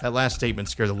 That last statement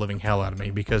scared the living hell out of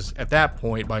me, because at that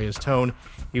point, by his tone,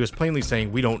 he was plainly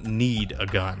saying we don't need a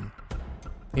gun.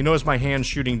 He noticed my hand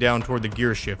shooting down toward the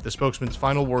gear shift. The spokesman's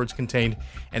final words contained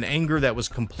an anger that was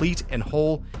complete and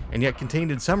whole, and yet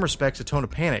contained in some respects a tone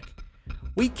of panic.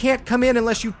 "We can't come in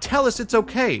unless you tell us it's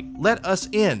okay. Let us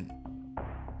in."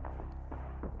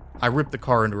 I ripped the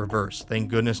car into reverse. Thank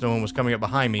goodness no one was coming up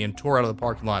behind me, and tore out of the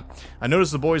parking lot. I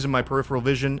noticed the boys in my peripheral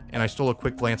vision, and I stole a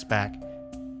quick glance back.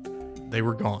 They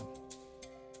were gone.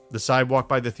 The sidewalk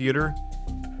by the theater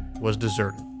was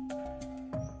deserted.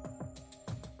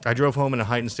 I drove home in a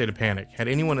heightened state of panic. Had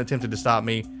anyone attempted to stop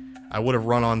me, I would have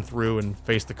run on through and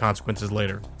faced the consequences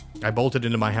later. I bolted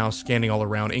into my house, scanning all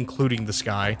around, including the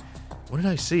sky. What did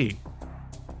I see?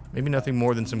 Maybe nothing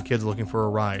more than some kids looking for a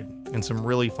ride, and some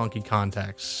really funky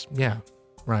contacts. Yeah,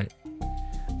 right.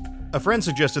 A friend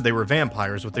suggested they were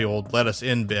vampires with the old let us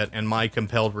in bit, and my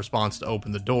compelled response to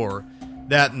open the door.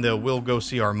 That and the we'll go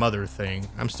see our mother thing.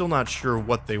 I'm still not sure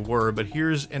what they were, but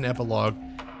here's an epilogue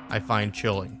I find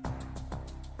chilling.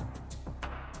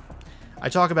 I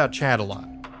talk about Chad a lot.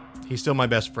 He's still my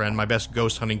best friend, my best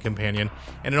ghost hunting companion,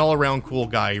 and an all-around cool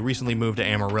guy. He recently moved to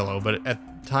Amarillo, but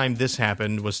at the time this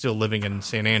happened was still living in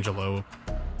San Angelo.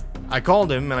 I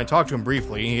called him and I talked to him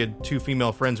briefly. He had 2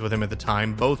 female friends with him at the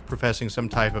time, both professing some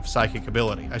type of psychic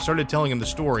ability. I started telling him the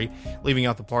story, leaving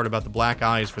out the part about the black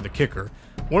eyes for the kicker.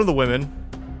 One of the women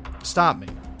stopped me.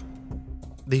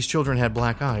 "These children had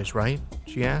black eyes, right?"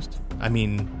 she asked. "I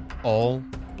mean, all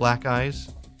black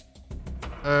eyes?"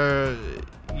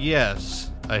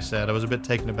 Yes, I said. I was a bit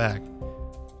taken aback.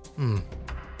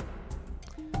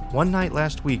 One night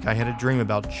last week, I had a dream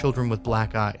about children with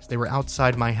black eyes. They were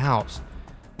outside my house,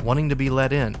 wanting to be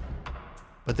let in.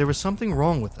 But there was something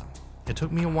wrong with them. It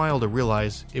took me a while to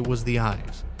realize it was the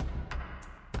eyes.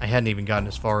 I hadn't even gotten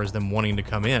as far as them wanting to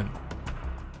come in.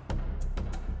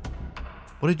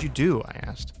 "What did you do?" I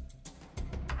asked.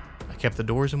 "I kept the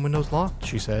doors and windows locked,"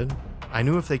 she said. "I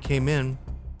knew if they came in,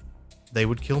 they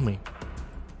would kill me.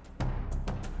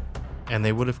 And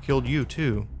they would have killed you,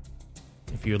 too,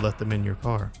 if you had let them in your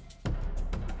car."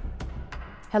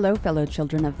 Hello, fellow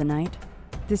children of the night.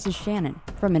 This is Shannon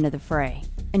from Into the Fray,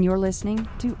 and you're listening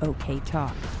to OK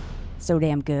Talk. So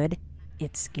damn good,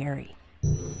 it's scary.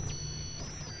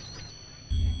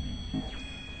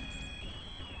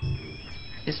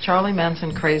 Is Charlie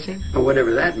Manson crazy? Well,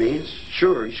 whatever that means.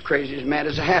 Sure, he's crazy as mad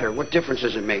as a hatter. What difference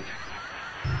does it make?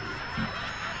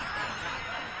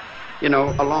 You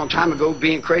know, a long time ago,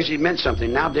 being crazy meant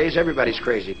something. Nowadays, everybody's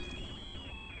crazy.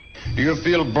 Do you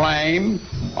feel blame?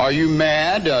 Are you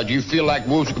mad? Do you feel like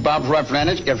Woods Kebab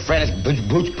Referendus? Get friends,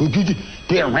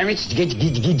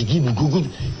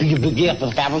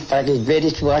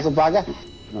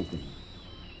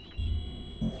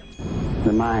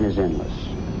 The mind is endless.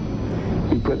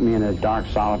 You put me in a dark,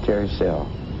 solitary cell.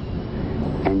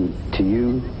 And to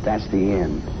you, that's the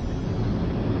end.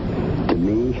 To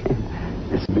me,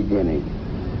 it's the beginning.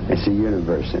 It's a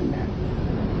universe in there.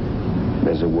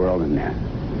 There's a world in there.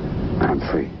 I'm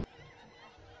free.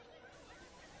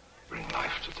 Bring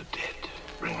life to the dead.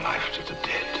 Bring life to the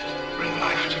dead. Bring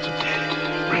life to the dead.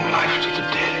 Bring life to the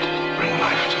dead. Bring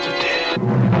life to the dead.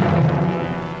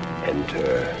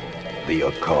 Enter the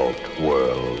occult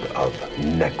world of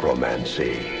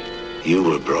necromancy. You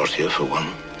were brought here for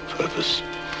one purpose.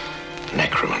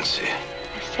 Necromancy.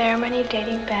 A ceremony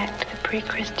dating back to the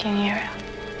pre-Christian era.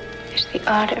 It's the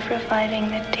art of reviving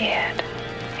the dead.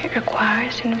 It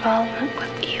requires involvement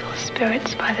with evil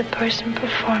spirits by the person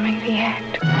performing the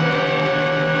act.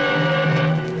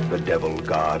 The devil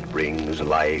god brings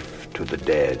life to the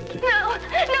dead. No,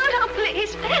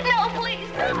 please. No, please.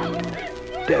 And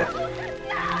death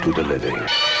to the living.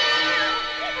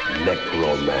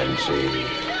 Necromancy.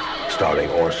 Starring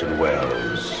Orson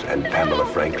Welles and Pamela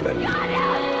Franklin.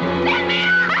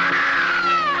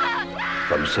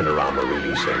 From Cinerama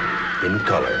releasing. In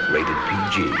color, rated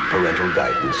PG, parental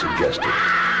guidance suggested.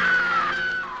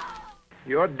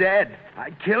 You're dead.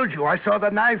 I killed you. I saw the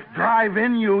knife drive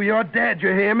in you. You're dead. You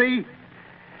hear me?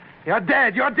 You're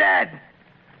dead. You're dead.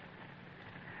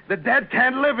 The dead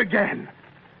can't live again.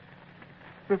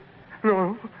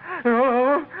 No,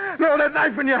 that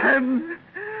knife in your hand.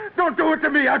 Don't do it to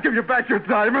me. I'll give you back your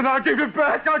diamond. I'll give you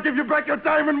back your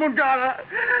diamond, Mungara.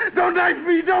 Don't knife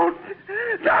me. Don't.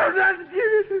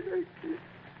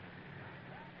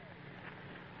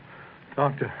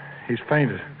 Doctor, he's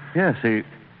fainted. Yes,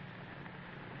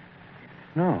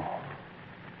 No,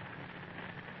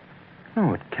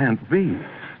 it can't be.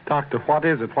 Doctor, what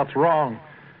is it? What's wrong?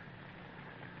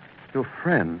 Your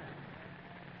friend.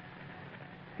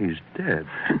 He's dead.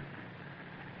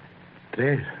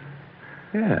 Dead?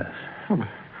 Yes.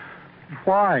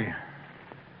 Why?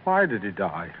 Why did he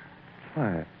die?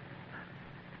 I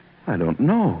don't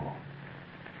know.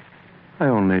 I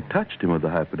only touched him with a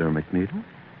hypodermic needle.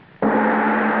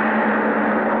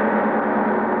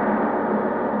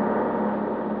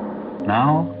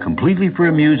 Now, completely for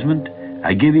amusement,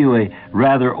 I give you a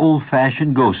rather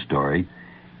old-fashioned ghost story.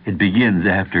 It begins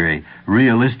after a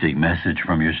realistic message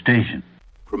from your station.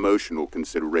 Promotional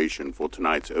consideration for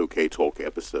tonight's OK Talk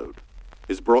episode.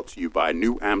 is brought to you by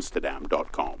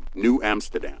NewAmsterdam.com. New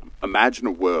Amsterdam. Imagine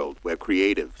a world where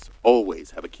creatives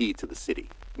always have a key to the city.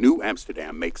 New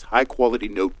Amsterdam makes high-quality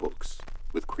notebooks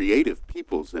with creative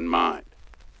peoples in mind.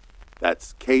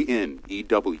 That's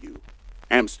KNEW,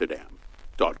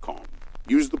 Amsterdam.com.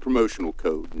 Use the promotional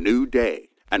code NEWDAY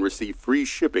and receive free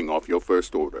shipping off your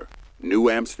first order.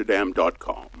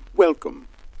 NewAmsterdam.com. Welcome,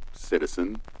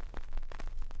 citizen.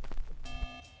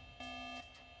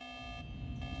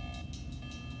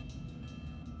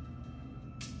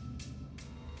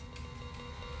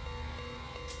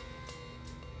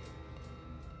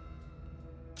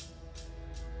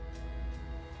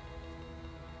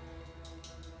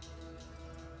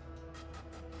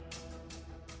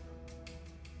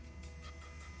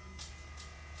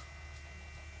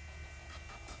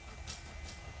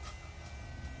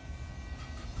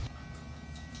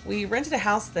 We rented a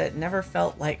house that never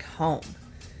felt like home.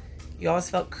 You always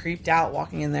felt creeped out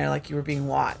walking in there like you were being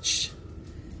watched.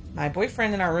 My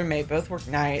boyfriend and our roommate both worked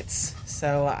nights,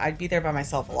 so I'd be there by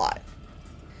myself a lot.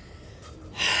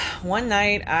 One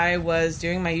night, I was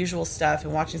doing my usual stuff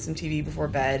and watching some TV before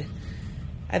bed.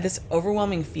 I had this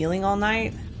overwhelming feeling all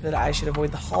night that I should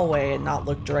avoid the hallway and not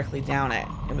look directly down it.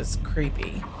 It was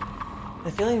creepy.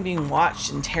 The feeling of being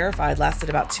watched and terrified lasted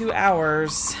about 2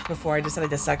 hours before I decided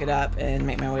to suck it up and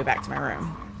make my way back to my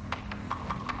room.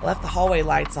 I left the hallway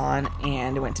lights on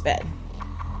and went to bed.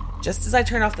 Just as I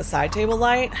turned off the side table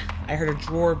light, I heard a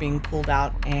drawer being pulled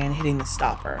out and hitting the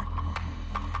stopper.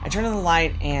 I turned on the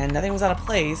light and nothing was out of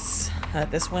place.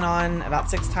 This went on about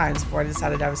 6 times before I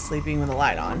decided I was sleeping with the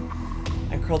light on.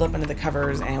 I curled up under the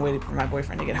covers and waited for my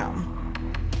boyfriend to get home.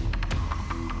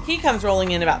 He comes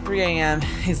rolling in about 3 a.m.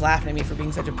 He's laughing at me for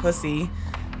being such a pussy.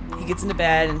 He gets into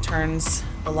bed and turns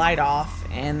the light off,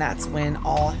 and that's when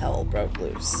all hell broke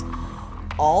loose.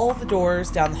 All the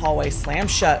doors down the hallway slammed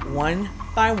shut one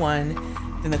by one,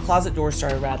 then the closet door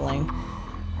started rattling.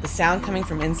 The sound coming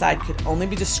from inside could only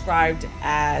be described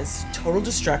as total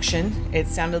destruction. It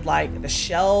sounded like the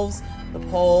shelves, the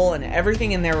pole, and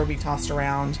everything in there would be tossed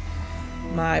around.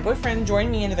 My boyfriend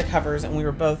joined me into the covers, and we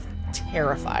were both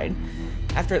terrified.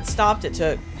 After it stopped, it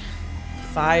took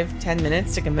 5-10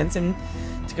 minutes to convince him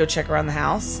to go check around the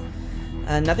house.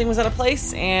 Nothing was out of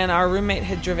place, and our roommate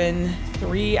had driven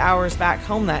 3 hours back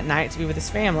home that night to be with his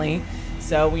family,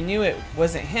 so we knew it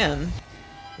wasn't him.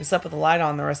 We slept with the light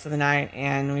on the rest of the night,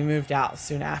 and we moved out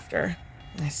soon after.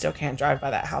 I still can't drive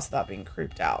by that house without being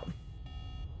creeped out.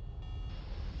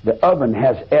 The oven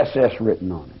has SS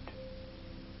written on it.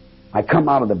 I come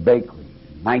out of the bakery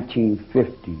in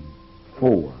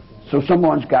 1954. So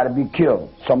someone's got to be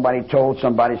killed. Somebody told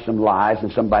somebody some lies, and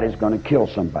somebody's going to kill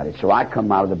somebody. So I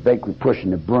come out of the bakery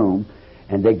pushing the broom,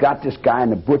 and they got this guy in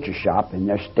the butcher shop, and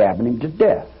they're stabbing him to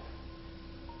death.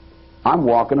 I'm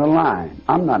walking a line.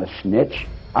 I'm not a snitch.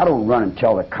 I don't run and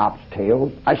tell the cops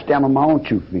tales. I stand on my own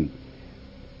 2 feet.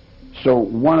 So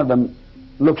one of them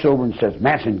looks over and says,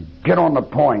 "Manson, get on the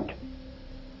point."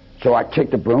 So I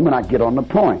take the broom and I get on the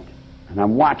point. And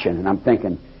I'm watching, and I'm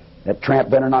thinking, that tramp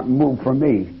better not move for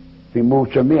me. If he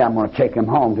moves to me, I'm going to take him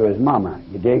home to his mama,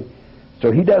 you dig? So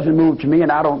he doesn't move to me,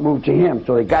 and I don't move to him.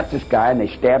 So they got this guy, and they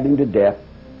stabbed him to death.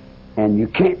 And you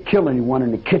can't kill anyone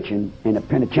in the kitchen in a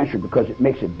penitentiary because it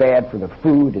makes it bad for the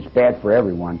food. It's bad for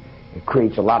everyone. It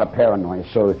creates a lot of paranoia.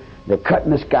 So they're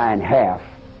cutting this guy in half,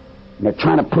 and they're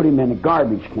trying to put him in the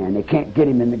garbage can. They can't get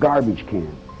him in the garbage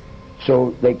can.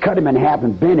 So they cut him in half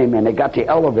and bent him, and they got the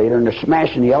elevator, and they're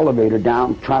smashing the elevator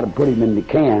down, trying to put him in the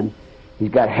can. He's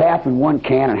got half in one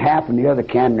can and half in the other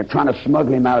can, and they're trying to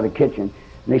smuggle him out of the kitchen.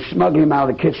 And they smuggle him out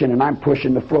of the kitchen, and I'm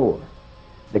pushing the floor.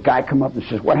 The guy come up and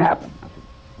says, "What happened?" I said,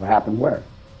 "What happened where?"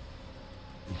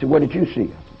 He said, "What did you see?" I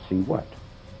said, "See what?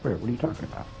 Where? What are you talking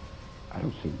about?" "I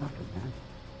don't see nothing, man.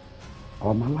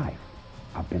 All my life,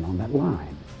 I've been on that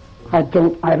line. I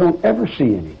don't ever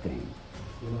see anything.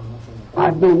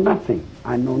 I know nothing.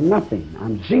 I know nothing.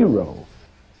 I'm zero."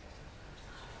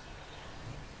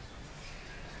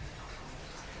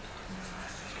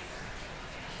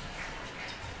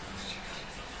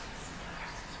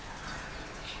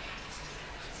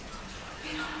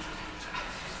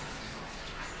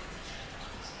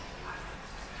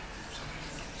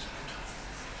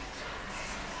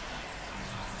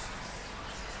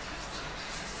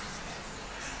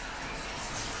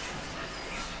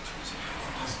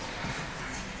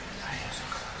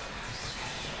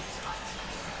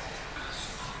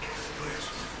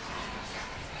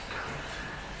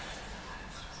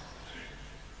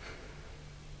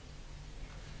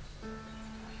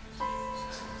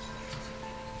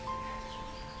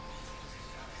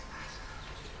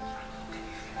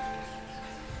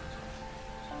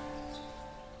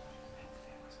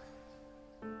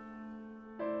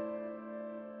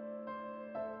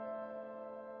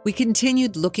 We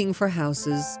continued looking for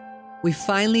houses. We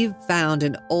finally found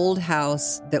an old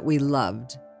house that we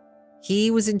loved.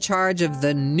 He was in charge of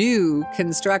the new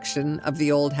construction of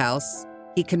the old house.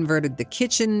 He converted the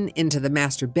kitchen into the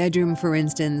master bedroom, for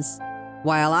instance,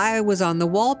 while I was on the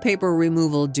wallpaper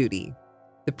removal duty.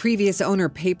 The previous owner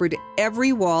papered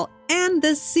every wall and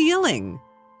the ceiling.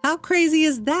 How crazy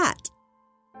is that?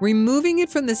 Removing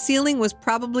it from the ceiling was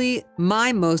probably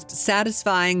my most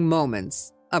satisfying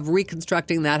moments of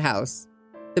reconstructing that house.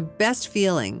 The best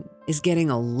feeling is getting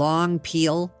a long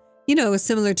peel,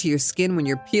 similar to your skin when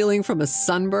you're peeling from a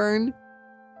sunburn.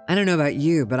 I don't know about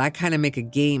you, but I kind of make a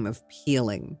game of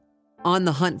peeling. On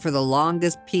the hunt for the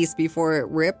longest piece before it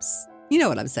rips. You know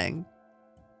what I'm saying.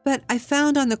 But I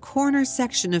found on the corner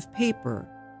section of paper,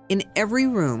 in every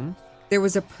room, there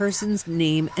was a person's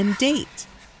name and date.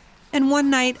 And one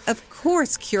night, of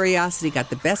course, curiosity got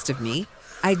the best of me.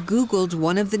 I Googled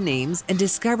one of the names and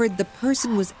discovered the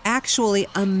person was actually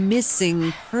a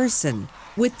missing person,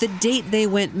 with the date they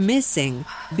went missing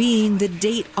being the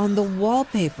date on the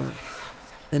wallpaper.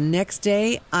 The next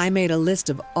day, I made a list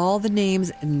of all the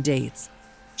names and dates.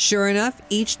 Sure enough,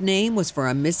 each name was for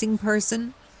a missing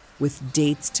person with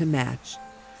dates to match.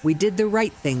 We did the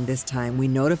right thing this time. We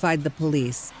notified the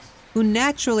police, who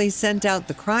naturally sent out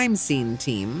the crime scene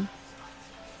team.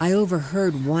 I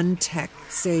overheard one tech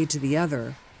say to the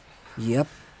other, "Yep,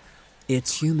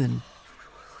 it's human."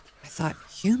 I thought,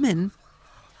 human?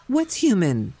 What's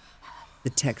human? The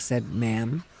tech said,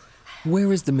 "Ma'am,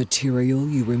 where is the material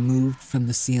you removed from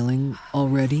the ceiling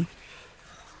already?"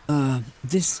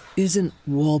 This isn't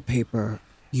wallpaper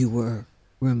you were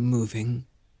removing."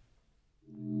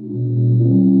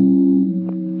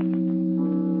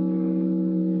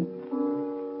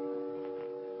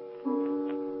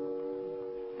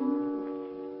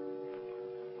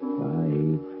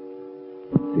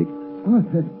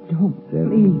 Arthur, don't,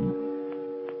 please.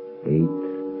 8,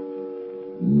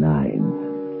 9.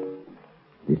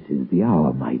 This is the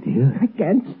hour, my dear. I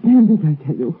can't stand it, I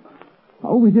tell you.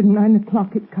 Always at 9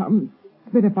 o'clock it comes.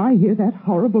 But if I hear that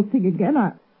horrible thing again,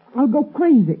 I'll go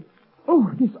crazy.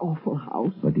 Oh, this awful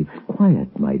house. But it's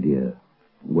quiet, my dear.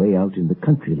 Way out in the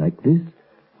country like this,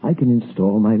 I can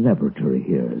install my laboratory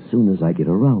here as soon as I get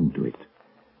around to it.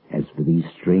 As for these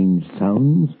strange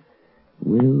sounds,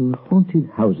 well,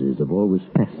 haunted houses have always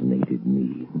fascinated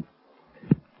me.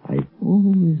 I've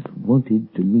always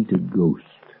wanted to meet a ghost,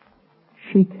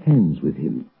 shake hands with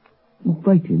him,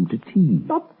 invite him to tea.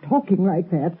 Stop talking like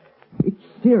that. It's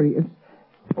serious.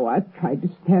 Oh, I've tried to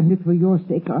stand it for your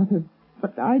sake, Arthur,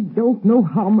 but I don't know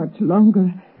how much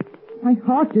longer. My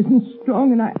heart isn't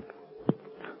strong, and I...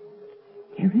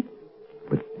 Hear it?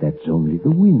 But that's only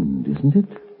the wind, isn't it?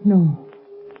 No.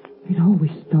 It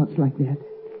always starts like that.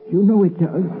 You know it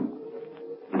does.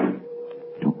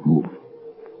 Don't move.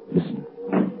 Listen.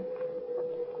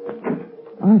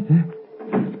 Arthur,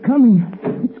 it's coming.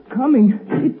 It's coming.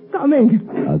 It's coming.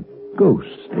 A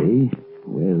ghost, eh?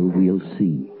 Well, we'll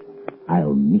see.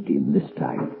 I'll meet him this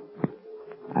time.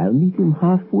 I'll meet him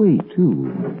halfway,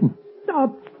 too.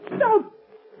 Stop! Stop!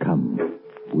 Come.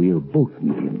 We'll both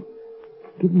meet him.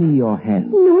 Give me your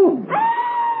hand. No!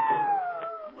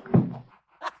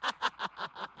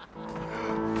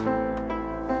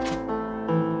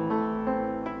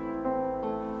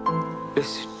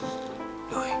 Listen,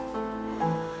 Louis.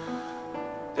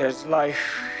 There's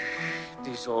life in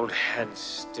these old hands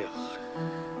still.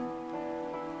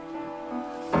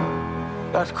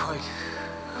 Not quite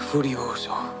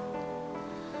furioso.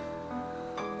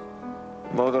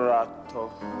 Moderato.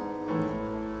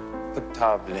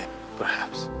 Potable,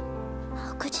 perhaps.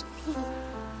 How could it be?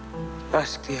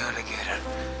 Ask the alligator.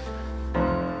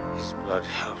 His blood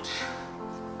helped.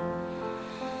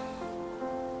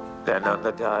 Then on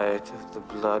the diet of the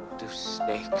blood of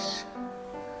snakes,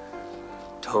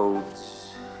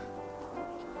 toads,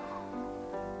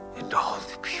 and all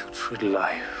the putrid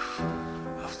life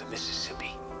of the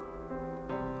Mississippi.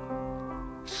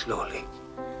 Slowly,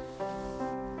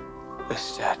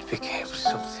 Lestat became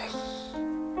something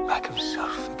like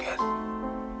himself again.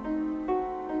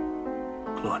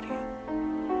 Claudia,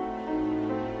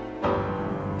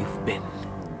 you've been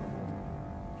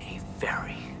a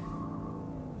very,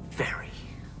 very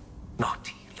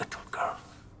naughty little girl.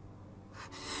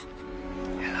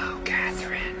 Hello,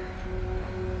 Catherine.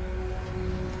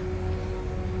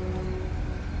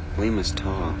 We must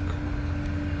talk.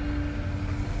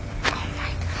 Oh,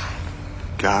 my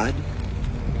God. God?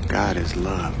 God is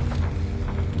love.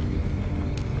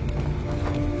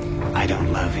 I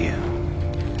don't love you.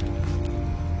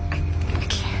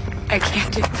 I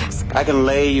can't do this. I can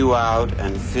lay you out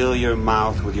and fill your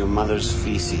mouth with your mother's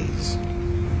feces.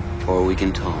 or we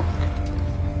can talk.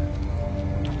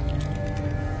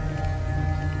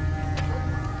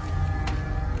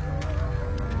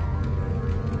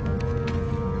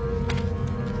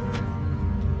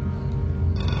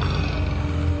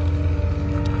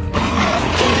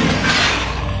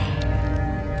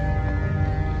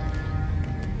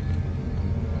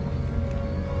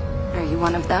 Are you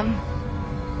one of them?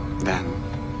 Them.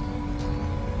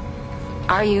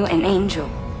 Are you an angel?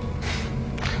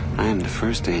 I am the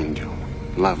first angel,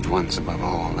 loved once above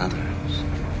all others.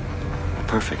 A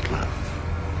perfect love.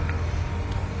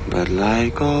 But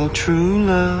like all true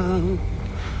love,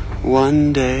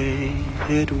 one day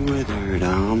it withered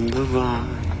on the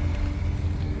vine.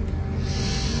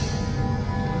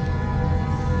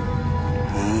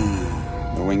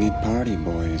 The winged party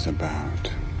boy is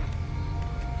about.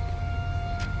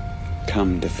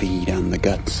 Come to feed on the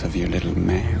guts of your little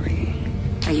Mary.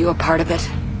 Are you a part of it?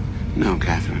 No,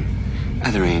 Catherine.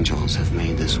 Other angels have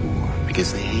made this war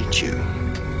because they hate you.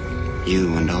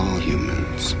 You and all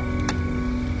humans.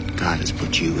 God has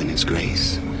put you in his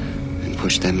grace and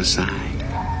pushed them aside.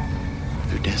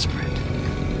 They're desperate.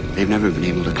 They've never been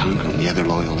able to conquer the other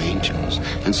loyal angels,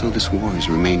 and so this war has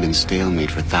remained in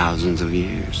stalemate for thousands of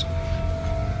years.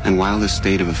 And while this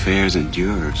state of affairs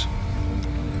endures,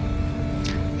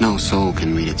 no soul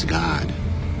can meet its God.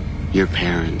 Your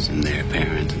parents and their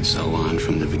parents and so on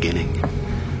from the beginning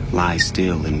lie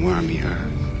still in wormy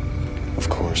earth. Of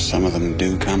course, some of them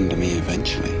do come to me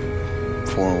eventually.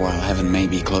 For while heaven may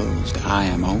be closed, I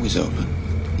am always open,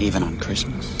 even on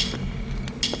Christmas.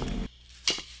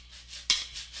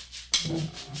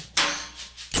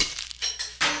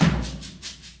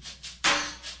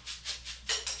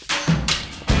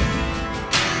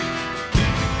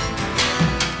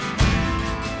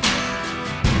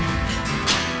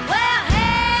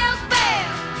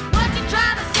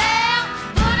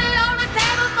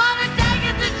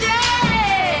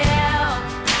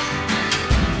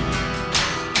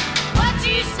 What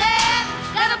you said,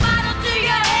 got a bottle to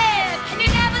your head, and you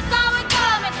never saw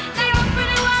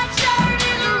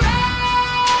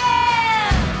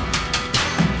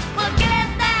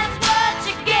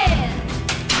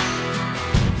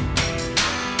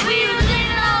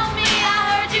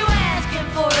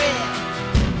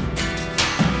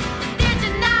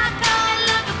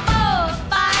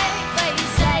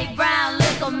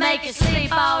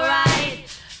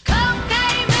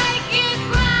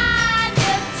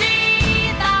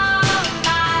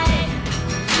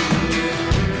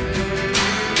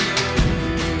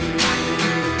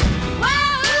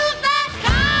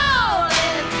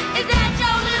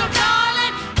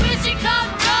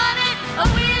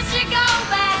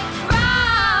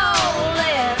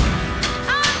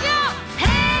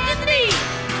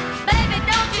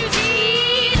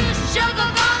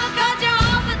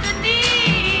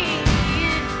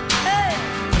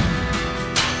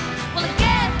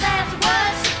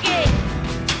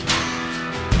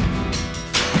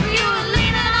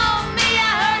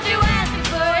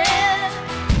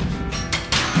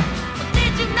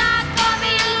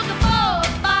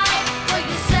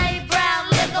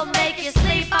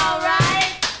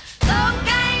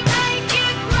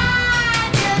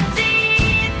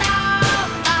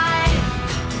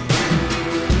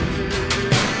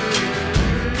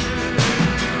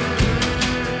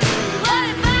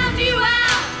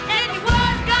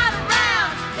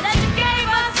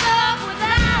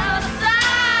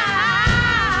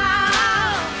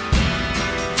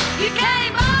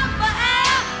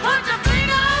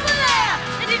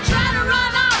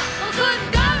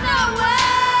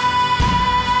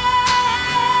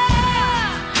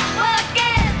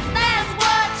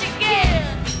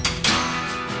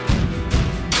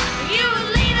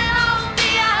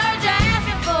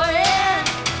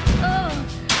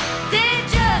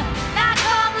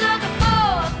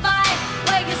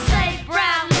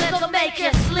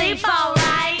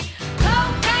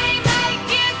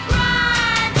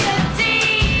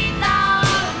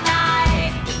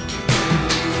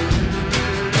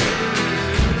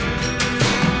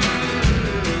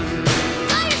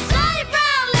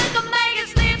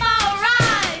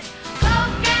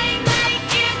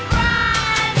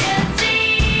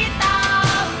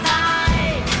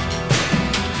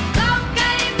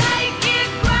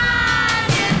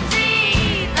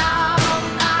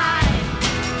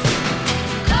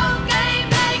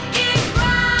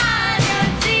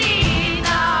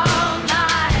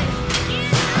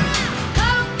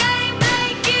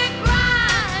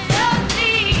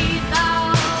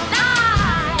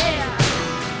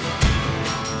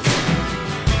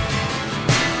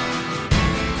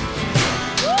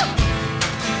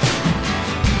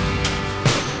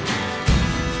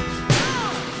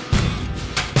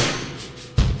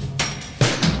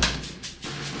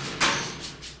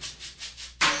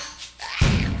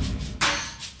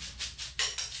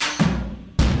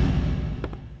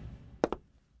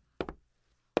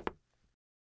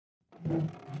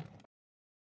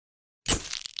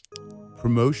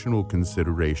Promotional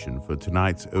consideration for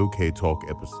tonight's OK Talk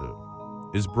episode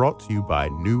is brought to you by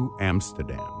New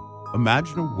Amsterdam.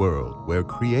 Imagine a world where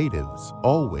creatives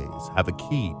always have a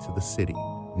key to the city.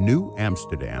 New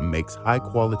Amsterdam makes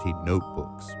high-quality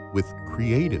notebooks with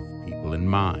creative people in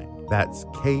mind. That's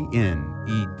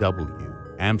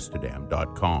KNEW,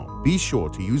 Amsterdam.com. Be sure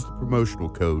to use the promotional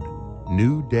code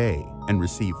NEWDAY and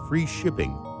receive free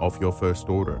shipping off your first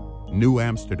order.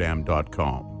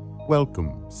 NewAmsterdam.com.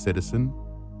 Welcome, citizen.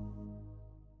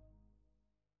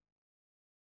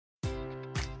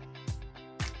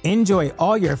 Enjoy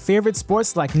all your favorite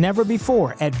sports like never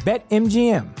before at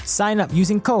BetMGM. Sign up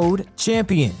using code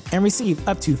CHAMPION and receive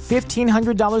up to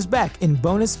 $1,500 back in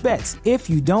bonus bets if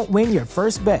you don't win your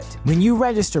first bet. When you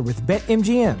register with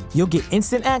BetMGM, you'll get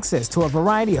instant access to a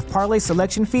variety of parlay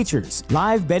selection features,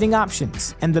 live betting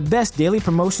options, and the best daily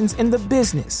promotions in the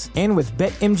business. And with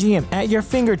BetMGM at your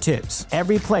fingertips,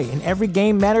 every play and every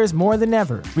game matters more than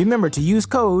ever. Remember to use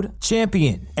code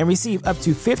CHAMPION and receive up to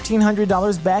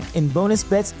 $1,500 back in bonus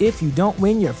bets if you don't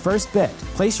win your first bet.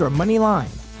 Place your money line,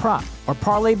 prop, or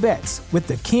parlay bets with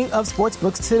the king of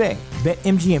sportsbooks today.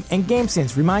 BetMGM and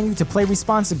GameSense remind you to play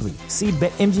responsibly. See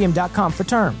BetMGM.com for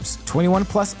terms. 21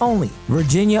 plus only.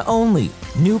 Virginia only.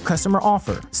 New customer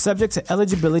offer. Subject to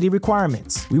eligibility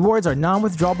requirements. Rewards are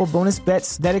non-withdrawable bonus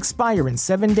bets that expire in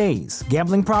 7 days.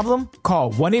 Gambling problem?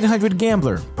 Call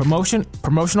 1-800-GAMBLER.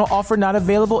 Promotional offer not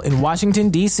available in Washington,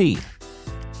 D.C.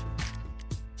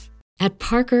 At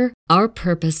Parker, our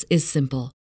purpose is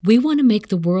simple. We want to make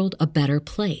the world a better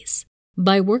place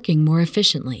by working more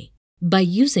efficiently, by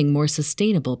using more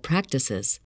sustainable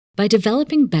practices, by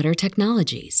developing better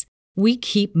technologies. We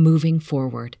keep moving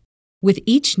forward. With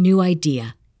each new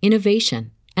idea,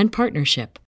 innovation, and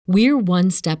partnership, we're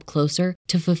one step closer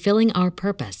to fulfilling our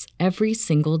purpose every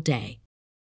single day.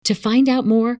 To find out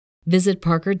more, visit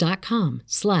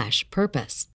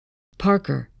parker.com/purpose.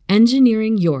 Parker,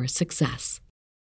 engineering your success.